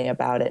family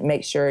about it.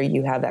 Make sure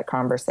you have that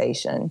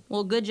conversation.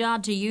 Well, good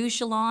job to you,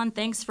 Shalon.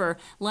 Thanks for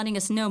letting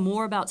us know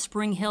more about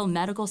Spring Hill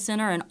Medical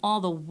Center and all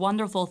the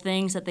wonderful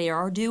things that they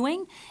are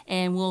doing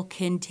and will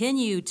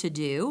continue to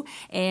do.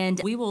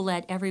 And we will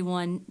let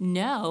everyone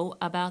know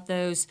about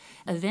those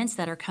events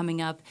that are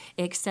coming up,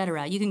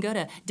 etc. You can go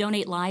to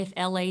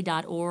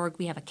donatelifela.org.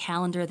 We have a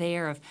calendar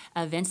there of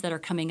events that are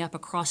coming up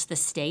across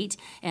the state.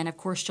 And of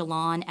course,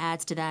 Shalon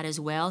adds to that as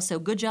well. So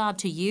good job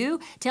to you.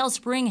 Tell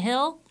Spring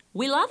Hill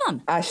We love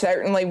them. I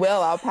certainly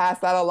will. I'll pass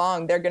that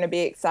along. They're going to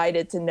be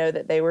excited to know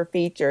that they were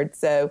featured.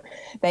 So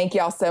thank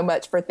y'all so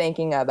much for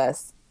thinking of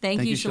us.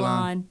 Thank you,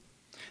 Shalon.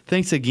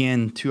 Thanks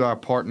again to our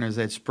partners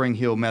at Spring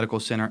Hill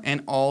Medical Center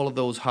and all of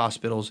those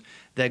hospitals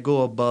that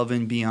go above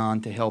and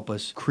beyond to help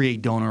us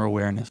create donor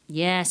awareness.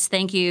 Yes,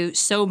 thank you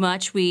so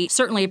much. We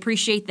certainly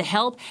appreciate the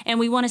help. And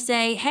we want to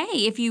say,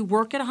 hey, if you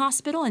work at a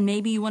hospital and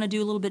maybe you want to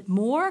do a little bit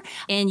more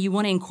and you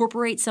want to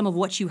incorporate some of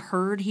what you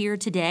heard here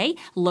today,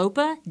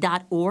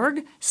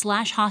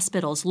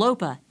 lopa.org/hospitals,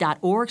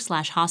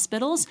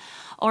 lopa.org/hospitals,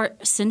 or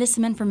send us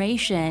some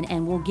information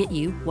and we'll get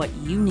you what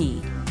you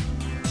need.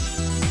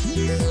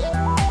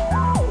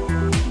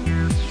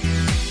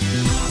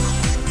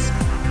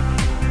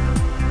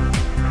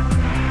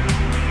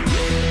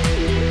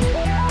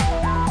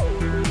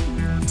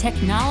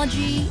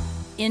 Technology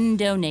in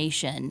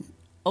donation.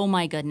 Oh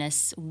my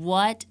goodness,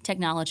 what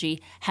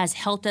technology has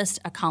helped us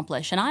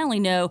accomplish. And I only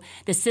know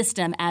the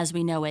system as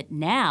we know it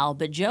now,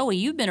 but Joey,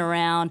 you've been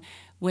around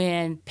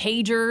when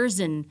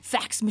pagers and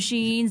fax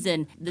machines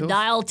and the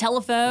dial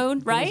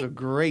telephone, right? Those are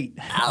great.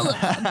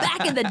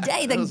 Back in the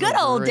day, the good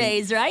old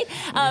days, right?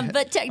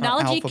 But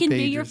technology can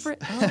be your friend.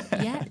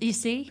 Yeah, you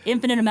see?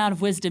 Infinite amount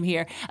of wisdom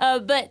here.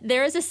 But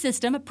there is a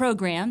system, a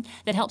program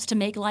that helps to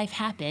make life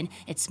happen.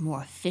 It's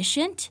more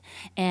efficient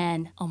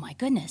and, oh my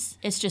goodness,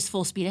 it's just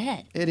full speed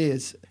ahead. It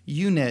is.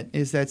 UNET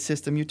is that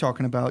system you're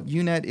talking about.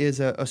 UNET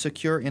is a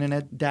secure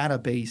internet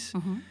database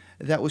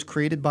that was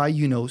created by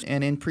UNOS,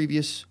 and in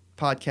previous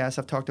podcast,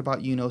 I've talked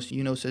about UNOS.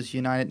 UNOS is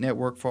United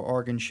Network for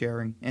Organ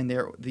Sharing, and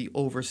they're the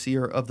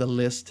overseer of the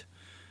list,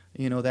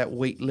 that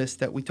wait list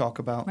that we talk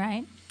about.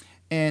 Right.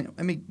 And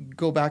let me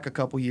go back a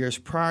couple years.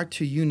 Prior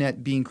to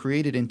UNET being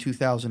created in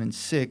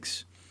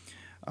 2006,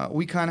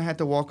 we kind of had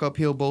to walk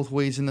uphill both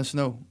ways in the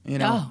snow.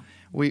 Oh.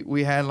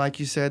 We had, like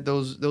you said,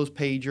 those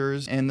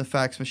pagers and the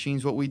fax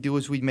machines. What we do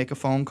is we'd make a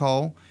phone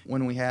call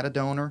when we had a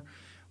donor.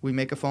 We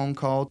make a phone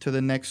call to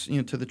the next,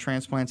 to the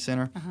transplant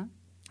center.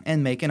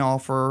 And make an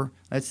offer.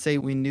 Let's say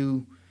we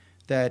knew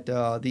that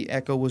the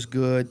echo was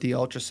good, the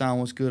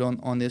ultrasound was good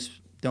on this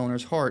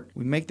donor's heart.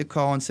 We make the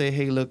call and say,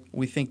 hey, look,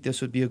 we think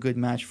this would be a good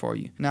match for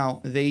you.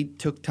 Now, they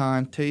took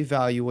time to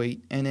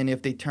evaluate, and then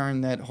if they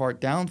turned that heart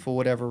down for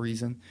whatever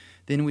reason,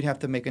 then we'd have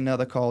to make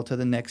another call to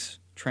the next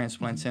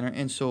transplant center,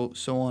 and so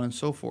on and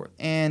so forth.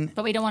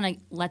 But we don't want to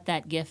let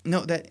that gift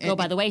go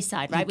by the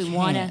wayside, right? We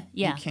want to,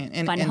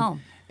 find a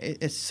home.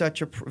 It's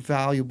such a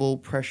valuable,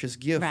 precious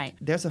gift. Right.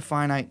 There's a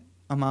finite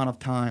amount of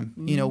time.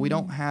 We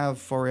don't have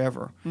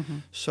forever.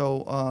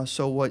 So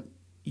what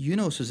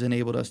UNOS has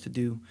enabled us to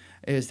do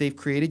is they've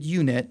created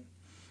UNET,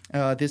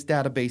 this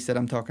database that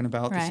I'm talking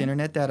about, this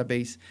internet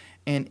database,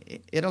 and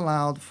it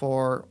allowed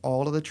for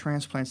all of the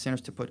transplant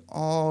centers to put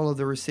all of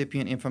the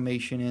recipient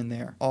information in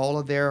there, all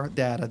of their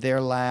data,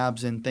 their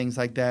labs and things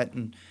like that,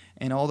 and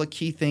all the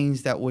key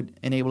things that would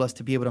enable us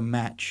to be able to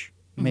match.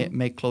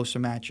 Make closer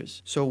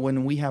matches. So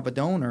when we have a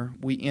donor,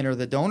 we enter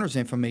the donor's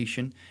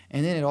information,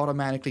 and then it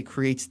automatically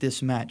creates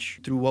this match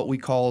through what we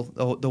call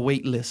the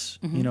wait list,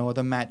 or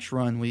the match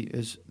run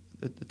is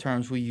the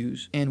terms we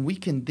use. And we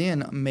can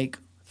then make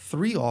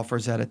 3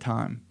 offers at a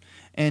time.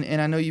 And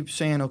I know you're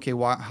saying, okay,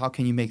 how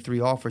can you make 3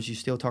 offers? You're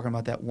still talking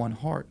about that one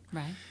heart.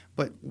 Right.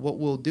 But what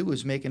we'll do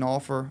is make an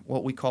offer,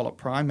 what we call a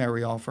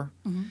primary offer.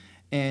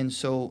 And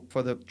so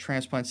for the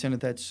transplant center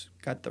that's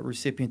got the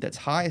recipient that's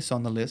highest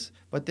on the list,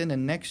 but then the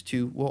next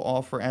 2 we'll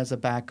offer as a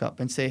backup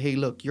and say, hey,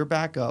 look, you're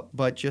backup,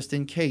 but just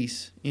in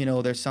case,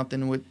 there's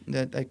something with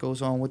that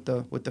goes on with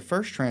the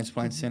first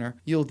transplant center,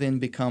 you'll then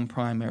become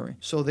primary.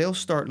 So they'll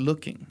start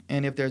looking.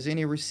 And if there's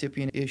any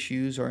recipient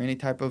issues or any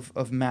type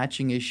of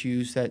matching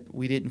issues that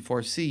we didn't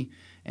foresee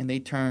and they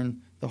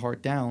turn the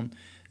heart down,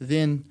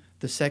 then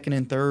the second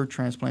and third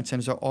transplant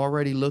centers are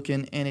already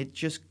looking, and it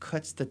just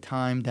cuts the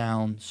time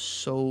down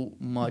so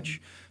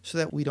much so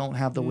that we don't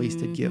have the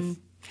wasted gift.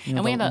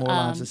 And we have more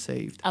lives are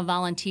saved. A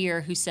volunteer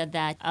who said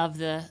that of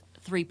the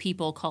 3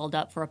 people called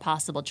up for a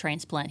possible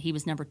transplant, he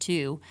was number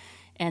 2.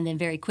 And then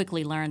very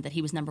quickly learned that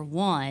he was number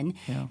 1.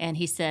 Yeah. And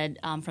he said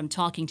from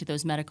talking to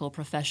those medical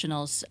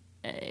professionals,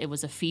 it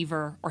was a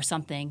fever or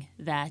something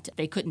that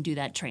they couldn't do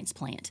that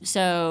transplant.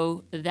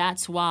 So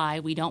that's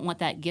why we don't want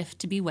that gift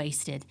to be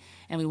wasted,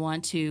 and we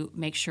want to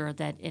make sure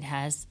that it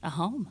has a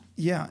home.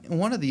 Yeah, and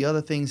one of the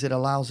other things it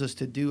allows us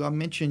to do, I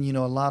mentioned,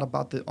 a lot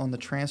about on the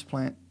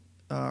transplant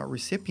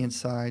recipient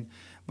side,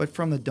 but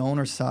from the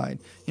donor side,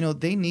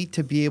 they need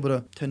to be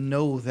able to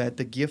know that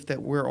the gift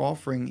that we're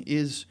offering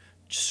is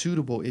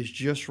suitable, is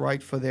just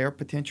right for their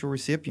potential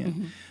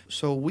recipient.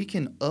 So we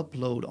can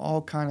upload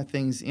all kind of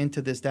things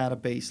into this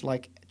database,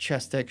 like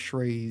chest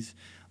x-rays,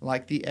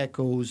 like the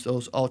echoes,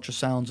 those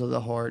ultrasounds of the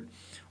heart,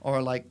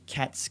 or like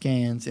CAT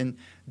scans and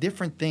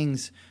different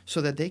things so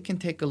that they can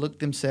take a look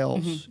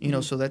themselves,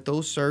 so that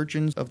those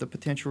surgeons of the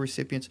potential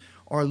recipients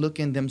are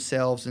looking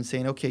themselves and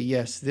saying, okay,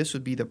 yes, this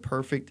would be the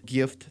perfect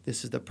gift.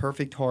 This is the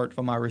perfect heart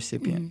for my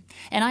recipient.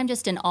 And I'm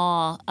just in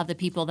awe of the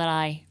people that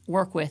I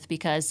work with,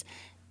 because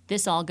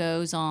this all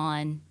goes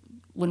on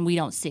when we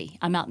don't see.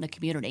 I'm out in the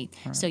community.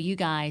 Right. So you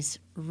guys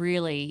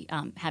really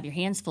have your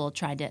hands full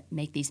trying to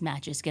make these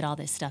matches, get all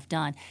this stuff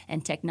done.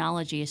 And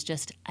technology is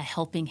just a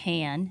helping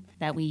hand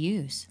that we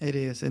use. It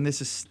is. And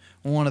this is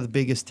one of the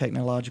biggest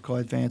technological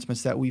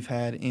advancements that we've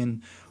had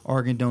in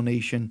organ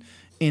donation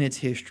in its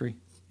history.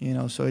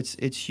 So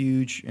it's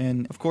huge.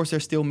 And of course, they're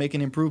still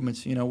making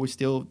improvements.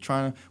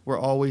 We're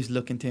always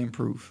looking to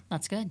improve.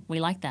 That's good.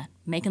 We like that.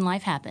 Making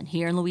life happen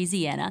here in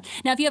Louisiana.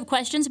 Now, if you have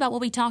questions about what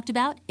we talked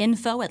about,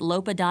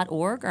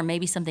 info@lopa.org, or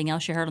maybe something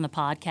else you heard on the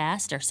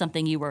podcast, or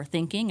something you were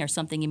thinking, or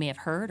something you may have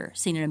heard or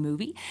seen in a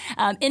movie,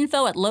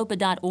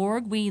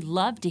 info@lopa.org. We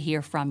love to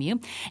hear from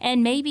you.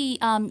 And maybe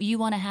you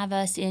want to have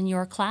us in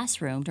your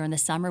classroom during the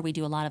summer. We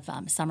do a lot of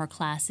summer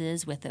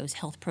classes with those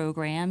health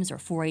programs or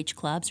 4-H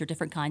clubs or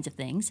different kinds of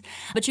things.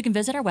 But you can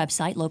visit our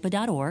website,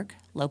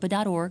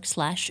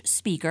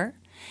 lopa.org/speaker.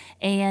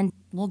 And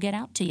we'll get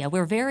out to you.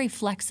 We're very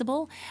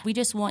flexible. We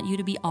just want you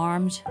to be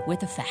armed with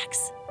the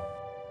facts.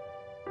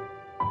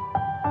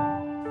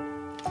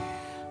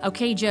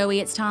 Okay, Joey,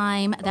 it's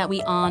time that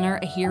we honor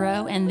a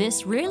hero, and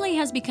this really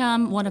has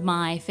become one of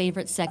my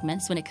favorite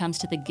segments when it comes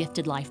to the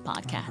Gifted Life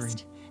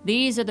podcast.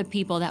 These are the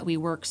people that we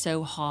work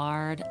so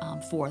hard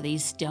for,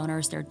 these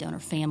donors, their donor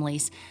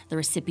families, the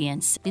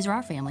recipients. These are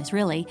our families,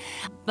 really.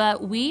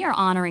 But we are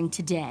honoring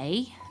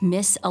today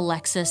Miss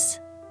Alexis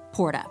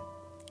Porta.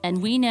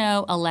 And we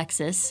know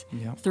Alexis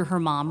through her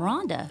mom,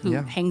 Rhonda, who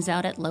hangs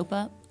out at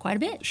LOPA quite a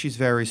bit. She's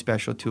very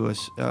special to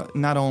us,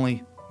 not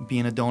only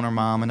being a donor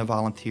mom and a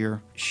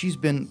volunteer. She's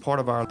been part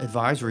of our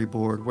advisory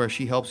board where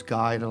she helps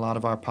guide a lot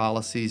of our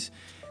policies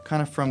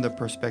kind of from the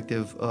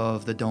perspective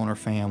of the donor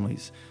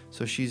families.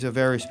 So she's a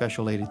very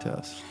special lady to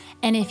us.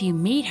 And if you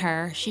meet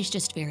her, she's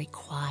just very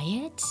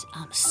quiet,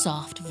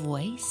 soft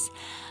voice.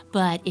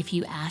 But if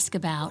you ask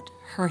about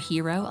her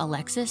hero,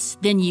 Alexis,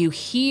 then you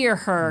hear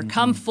her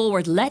come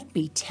forward, let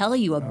me tell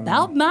you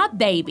about my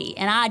baby.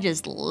 And I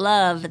just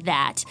love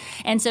that.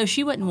 And so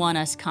she wouldn't want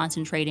us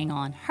concentrating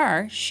on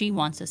her. She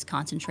wants us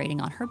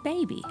concentrating on her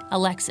baby,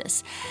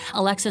 Alexis.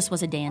 Alexis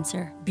was a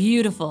dancer.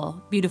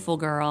 Beautiful, beautiful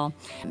girl.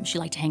 She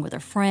liked to hang with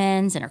her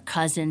friends and her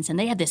cousins, and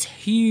they had this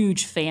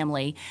huge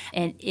family.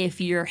 And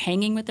if you're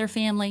hanging with their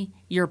family,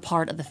 you're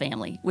part of the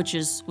family, which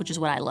is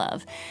what I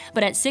love.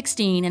 But at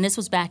 16, and this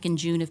was back in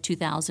June of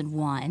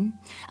 2001,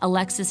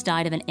 Alexis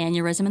died of an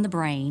aneurysm in the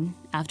brain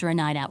after a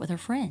night out with her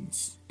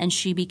friends, and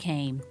she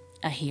became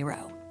a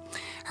hero.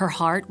 Her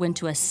heart went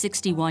to a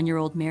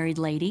 61-year-old married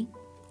lady.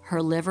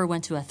 Her liver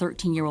went to a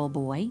 13-year-old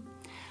boy.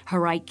 Her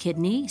right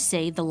kidney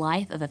saved the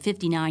life of a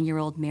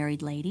 59-year-old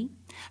married lady.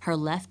 Her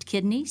left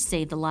kidney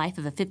saved the life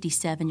of a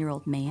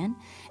 57-year-old man,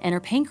 and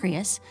her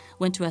pancreas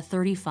went to a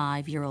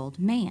 35-year-old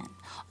man.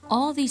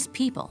 All these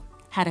people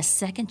had a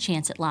second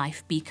chance at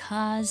life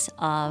because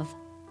of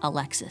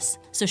Alexis.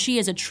 So she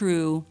is a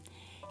true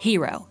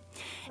hero.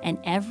 And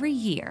every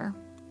year,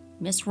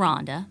 Miss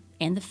Rhonda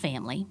and the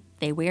family,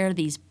 they wear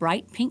these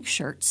bright pink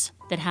shirts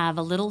that have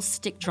a little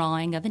stick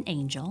drawing of an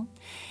angel,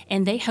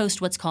 and they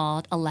host what's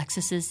called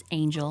Alexis's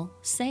Angel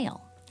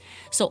Sale.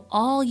 So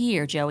all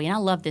year, Joey, and I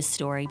love this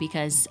story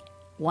because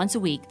once a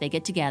week they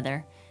get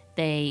together,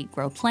 they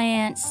grow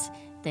plants,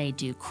 they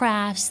do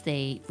crafts,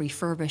 they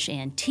refurbish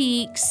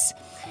antiques.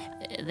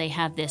 They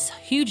have this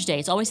huge day.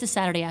 It's always the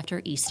Saturday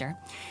after Easter.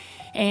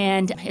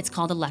 And it's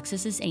called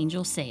Alexis's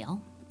Angel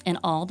Sale. And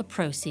all the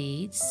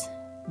proceeds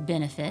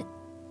benefit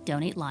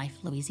Donate Life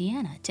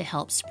Louisiana to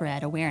help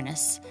spread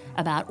awareness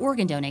about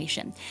organ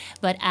donation.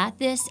 But at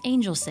this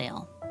angel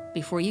sale,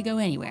 before you go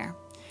anywhere,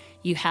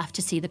 you have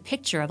to see the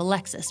picture of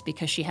Alexis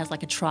because she has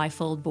like a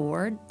trifold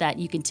board that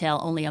you can tell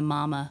only a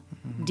mama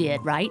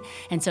did, right?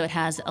 And so it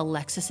has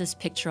Alexis's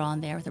picture on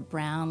there with a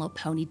brown little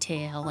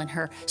ponytail and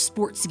her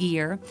sports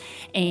gear.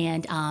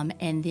 And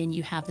then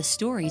you have the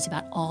stories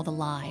about all the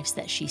lives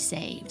that she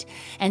saved.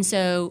 And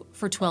so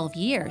for 12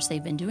 years,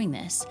 they've been doing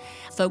this.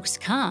 Folks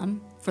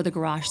come for the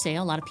garage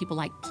sale. A lot of people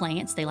like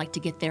plants. They like to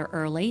get there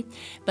early,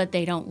 but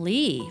they don't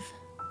leave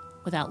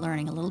without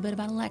learning a little bit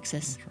about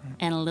Alexis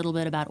and a little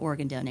bit about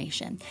organ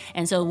donation.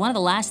 And so one of the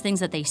last things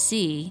that they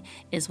see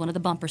is one of the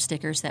bumper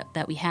stickers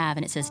that we have,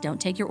 and it says, "Don't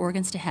take your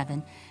organs to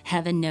heaven.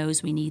 Heaven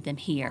knows we need them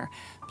here.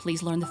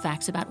 Please learn the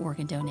facts about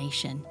organ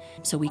donation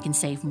so we can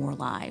save more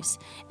lives."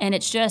 And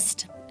it's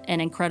just an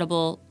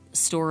incredible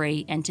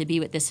story, and to be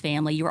with this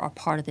family, you are a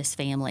part of this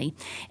family,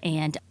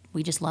 and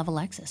we just love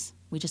Alexis.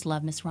 We just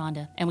love Miss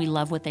Rhonda, and we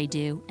love what they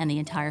do and the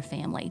entire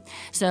family.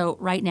 So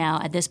right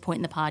now, at this point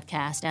in the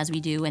podcast, as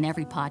we do in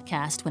every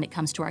podcast when it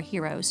comes to our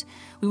heroes,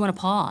 we want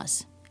to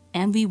pause,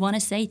 and we want to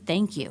say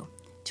thank you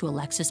to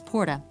Alexis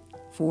Porta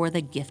for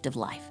the gift of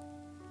life.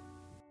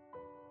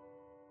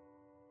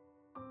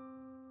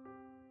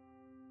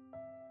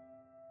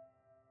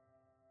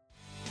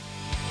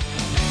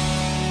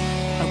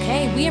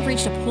 Okay, we have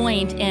reached a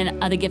point in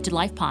the Gifted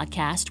Life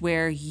podcast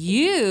where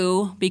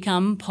you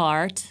become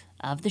part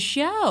of the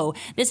show.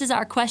 This is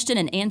our question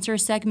and answer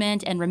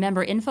segment. And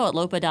remember,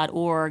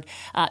 info@lopa.org,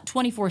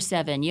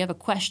 24/7. You have a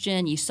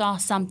question, you saw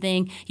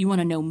something, you want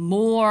to know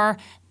more,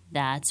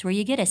 That's where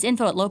you get us,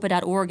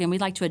 info@lopa.org, and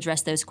we'd like to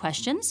address those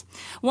questions.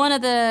 One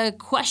of the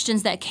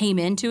questions that came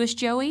into us,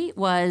 Joey,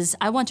 was,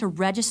 I want to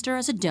register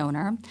as a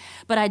donor,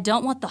 but I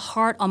don't want the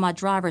heart on my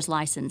driver's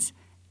license.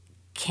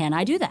 Can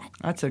I do that?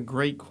 That's a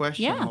great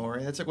question, Yeah.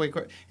 Lori. That's a great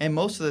question. And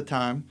most of the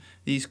time,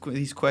 these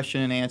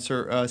question and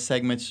answer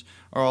segments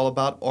are all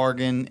about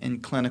organ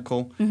and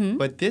clinical. Mm-hmm.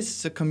 But this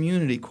is a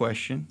community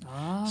question.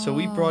 So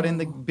we brought in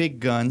the big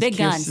guns. Big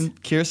guns.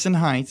 Kirsten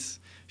Heitz.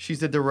 She's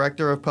the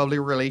Director of Public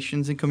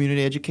Relations and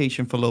Community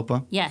Education for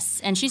LOPA. Yes,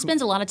 and she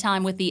spends a lot of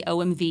time with the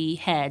OMV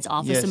heads,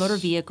 Office Yes. of Motor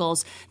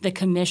Vehicles, the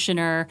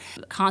commissioner,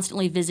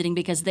 constantly visiting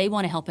because they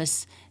want to help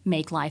us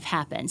make life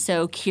happen.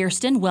 So,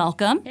 Kirsten,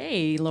 welcome.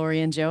 Hey,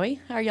 Lori and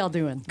Joey. How are y'all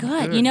doing?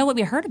 Good. You know what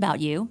we heard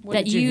about you? What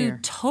that did you hear?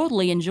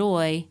 totally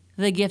enjoy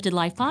the Gifted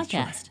Life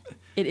podcast.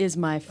 It is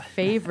my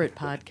favorite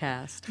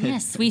podcast.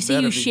 Yes, we see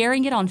better you be.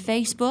 sharing it on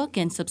Facebook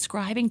and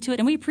subscribing to it,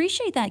 and we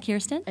appreciate that,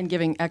 Kirsten. And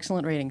giving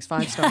excellent ratings,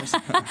 5 stars.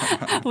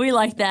 We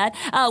like that.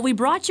 We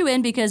brought you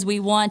in because we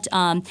want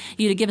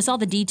you to give us all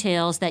the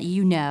details that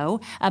you know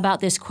about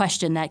this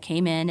question that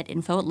came in at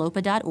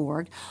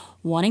info@lopa.org.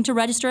 Wanting to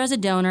register as a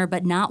donor,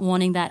 but not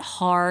wanting that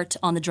heart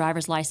on the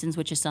driver's license,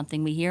 which is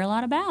something we hear a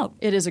lot about.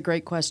 It is a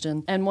great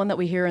question, and one that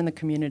we hear in the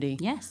community.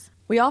 Yes.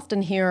 We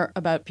often hear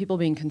about people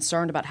being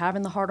concerned about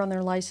having the heart on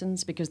their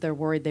license because they're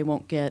worried they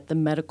won't get the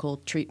medical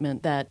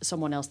treatment that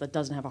someone else that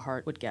doesn't have a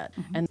heart would get.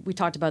 And we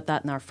talked about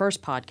that in our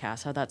first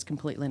podcast, how that's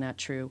completely not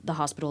true. The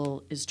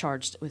hospital is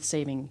charged with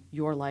saving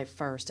your life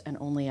first, and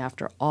only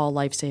after all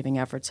life-saving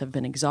efforts have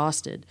been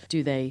exhausted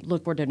do they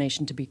look for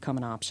donation to become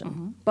an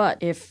option. But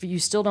if you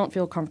still don't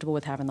feel comfortable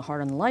with having the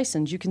heart on the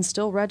license, you can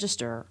still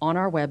register on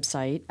our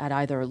website at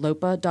either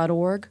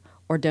lopa.org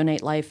or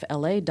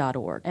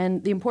donatelifela.org.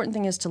 And the important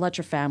thing is to let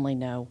your family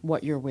know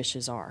what your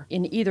wishes are.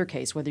 In either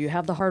case, whether you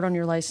have the heart on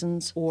your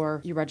license or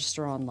you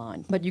register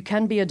online. But you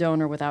can be a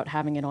donor without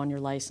having it on your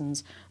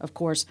license. Of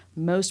course,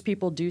 most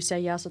people do say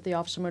yes at the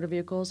Office of Motor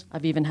Vehicles.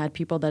 I've even had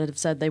people that have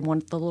said they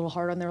want the little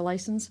heart on their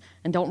license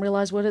and don't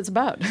realize what it's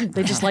about.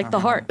 They just like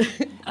the heart.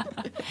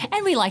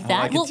 And we like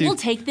that. like it too. We'll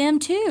take them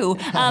too.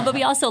 But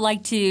we also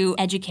like to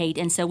educate.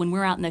 And so when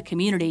we're out in the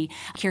community,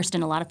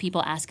 Kirsten, a lot of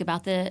people ask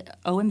about the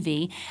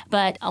OMV,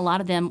 but a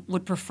lot of them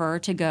would prefer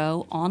to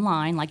go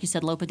online, like you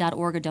said,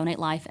 lopa.org or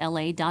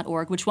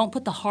donatelifela.org, which won't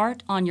put the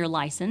heart on your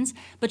license,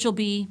 but you'll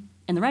be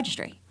in the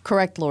registry.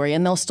 Correct, Lori,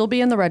 and they'll still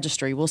be in the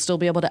registry. We'll still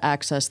be able to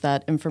access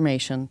that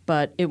information,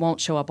 but it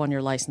won't show up on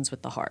your license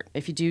with the heart.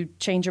 If you do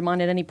change your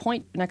mind at any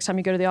point, next time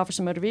you go to the Office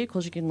of Motor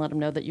Vehicles, you can let them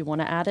know that you want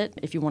to add it.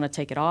 If you want to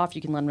take it off,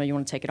 you can let them know you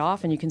want to take it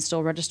off, and you can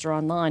still register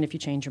online if you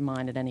change your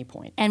mind at any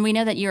point. And we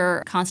know that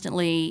you're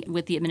constantly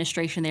with the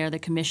administration there, the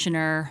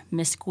commissioner,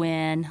 Miss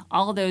Gwynn,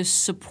 all of those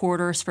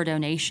supporters for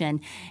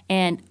donation.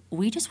 And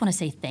we just want to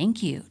say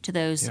thank you to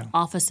those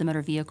Office of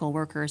Motor Vehicle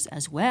workers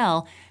as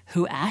well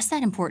who asked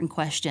that important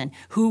question,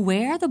 who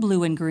wear the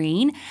blue and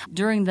green.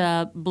 During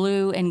the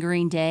Blue and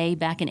Green Day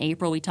back in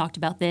April, we talked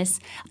about this,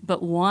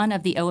 but one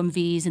of the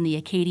OMVs in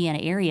the Acadiana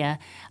area,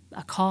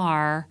 a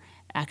car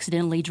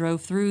accidentally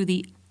drove through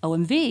the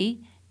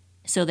OMV.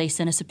 So they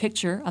sent us a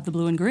picture of the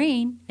blue and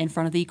green in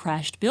front of the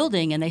crashed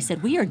building, and they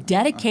said, we are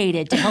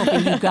dedicated to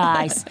helping you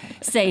guys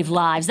save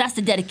lives. That's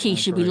the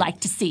dedication we like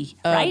to see,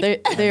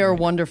 right? They are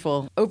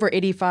wonderful. Over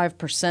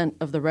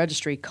 85% of the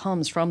registry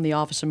comes from the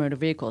Office of Motor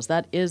Vehicles.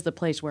 That is the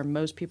place where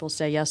most people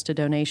say yes to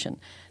donation.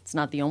 It's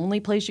not the only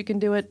place you can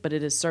do it, but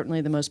it is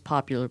certainly the most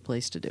popular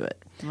place to do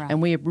it. Right.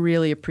 And we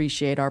really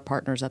appreciate our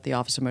partners at the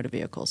Office of Motor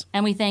Vehicles.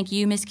 And we thank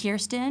you, Ms.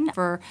 Kirsten,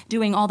 for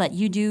doing all that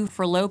you do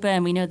for LOPA.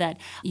 And we know that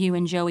you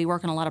and Joey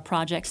work on a lot of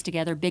projects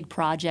together, big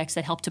projects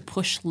that help to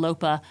push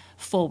LOPA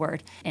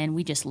forward. And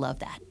we just love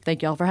that.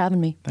 Thank you all for having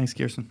me. Thanks,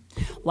 Kirsten.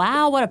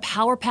 Wow, what a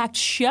power-packed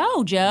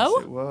show, Joe.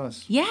 It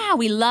was. Yeah,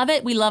 we love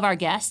it. We love our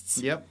guests.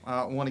 Yep.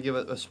 I want to give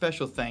a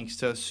special thanks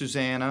to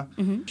Susanna,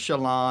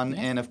 Shalon,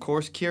 and, of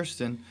course,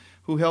 Kirsten,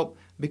 who helped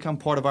become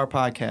part of our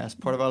podcast,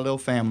 part of our little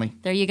family.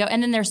 There you go.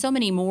 And then there's so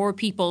many more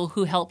people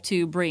who help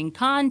to bring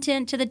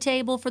content to the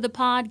table for the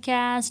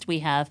podcast. We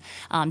have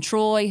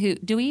Troy, who,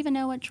 do we even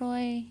know what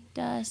Troy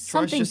does?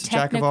 Troy's Something just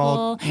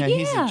technical. a jack of all. Yeah,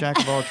 he's a jack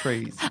of all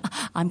trades.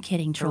 I'm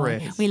kidding, Troy.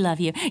 Correct. We love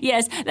you.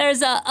 Yes,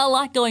 there's a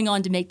lot going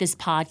on to make this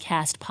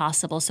podcast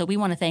possible, so we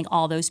want to thank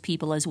all those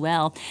people as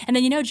well. And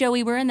then,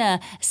 Joey, we're in the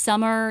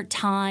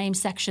summertime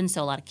section,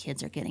 so a lot of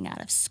kids are getting out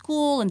of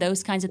school and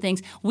those kinds of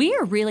things. We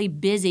are really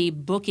busy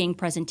booking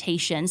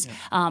presentations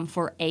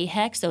for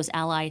AHEX, those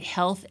Allied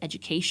Health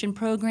Education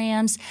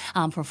programs,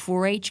 for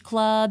 4-H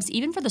clubs,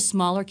 even for the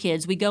smaller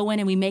kids. We go in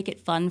and we make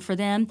it fun for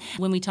them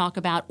when we talk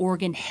about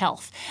organ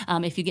health.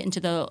 If you get into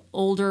the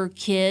older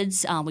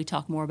kids, we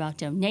talk more about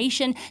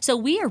donation. So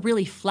we are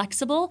really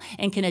flexible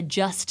and can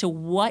adjust to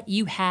what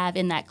you have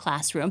in that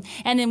classroom.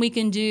 And then we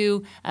can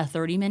do a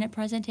 30-minute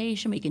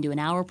presentation. We can do an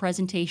hour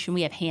presentation.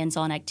 We have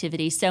hands-on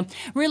activities. So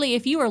really,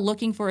 if you are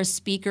looking for a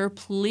speaker,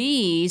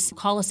 please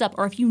call us up.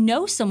 Or if you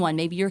know someone,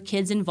 maybe your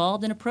kid's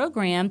involved in a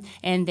program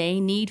and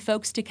they need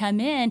folks to come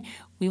in,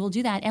 we will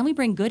do that. And we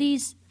bring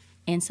goodies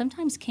and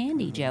sometimes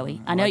candy,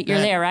 Joey. I know you're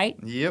there, right?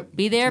 Yep.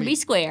 Be there, be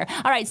square.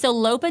 All right, so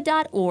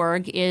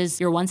LOPA.org is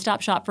your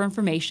one-stop shop for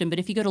information, but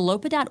if you go to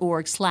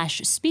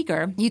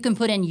LOPA.org/speaker, you can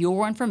put in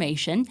your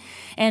information,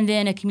 and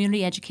then a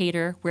community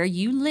educator where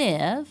you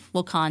live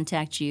will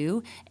contact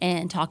you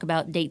and talk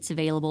about dates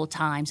available,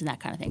 times, and that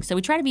kind of thing. So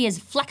we try to be as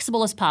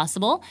flexible as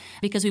possible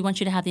because we want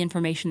you to have the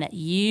information that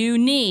you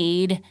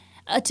need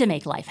to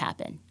make life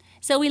happen.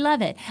 So we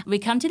love it. We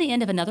come to the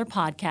end of another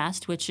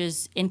podcast, which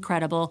is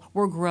incredible.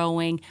 We're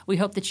growing. We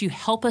hope that you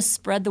help us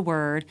spread the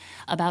word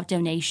about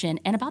donation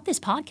and about this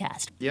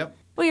podcast. Yep.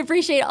 We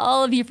appreciate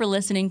all of you for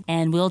listening,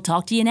 and we'll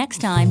talk to you next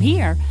time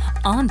here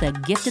on the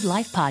Gifted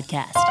Life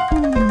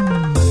Podcast.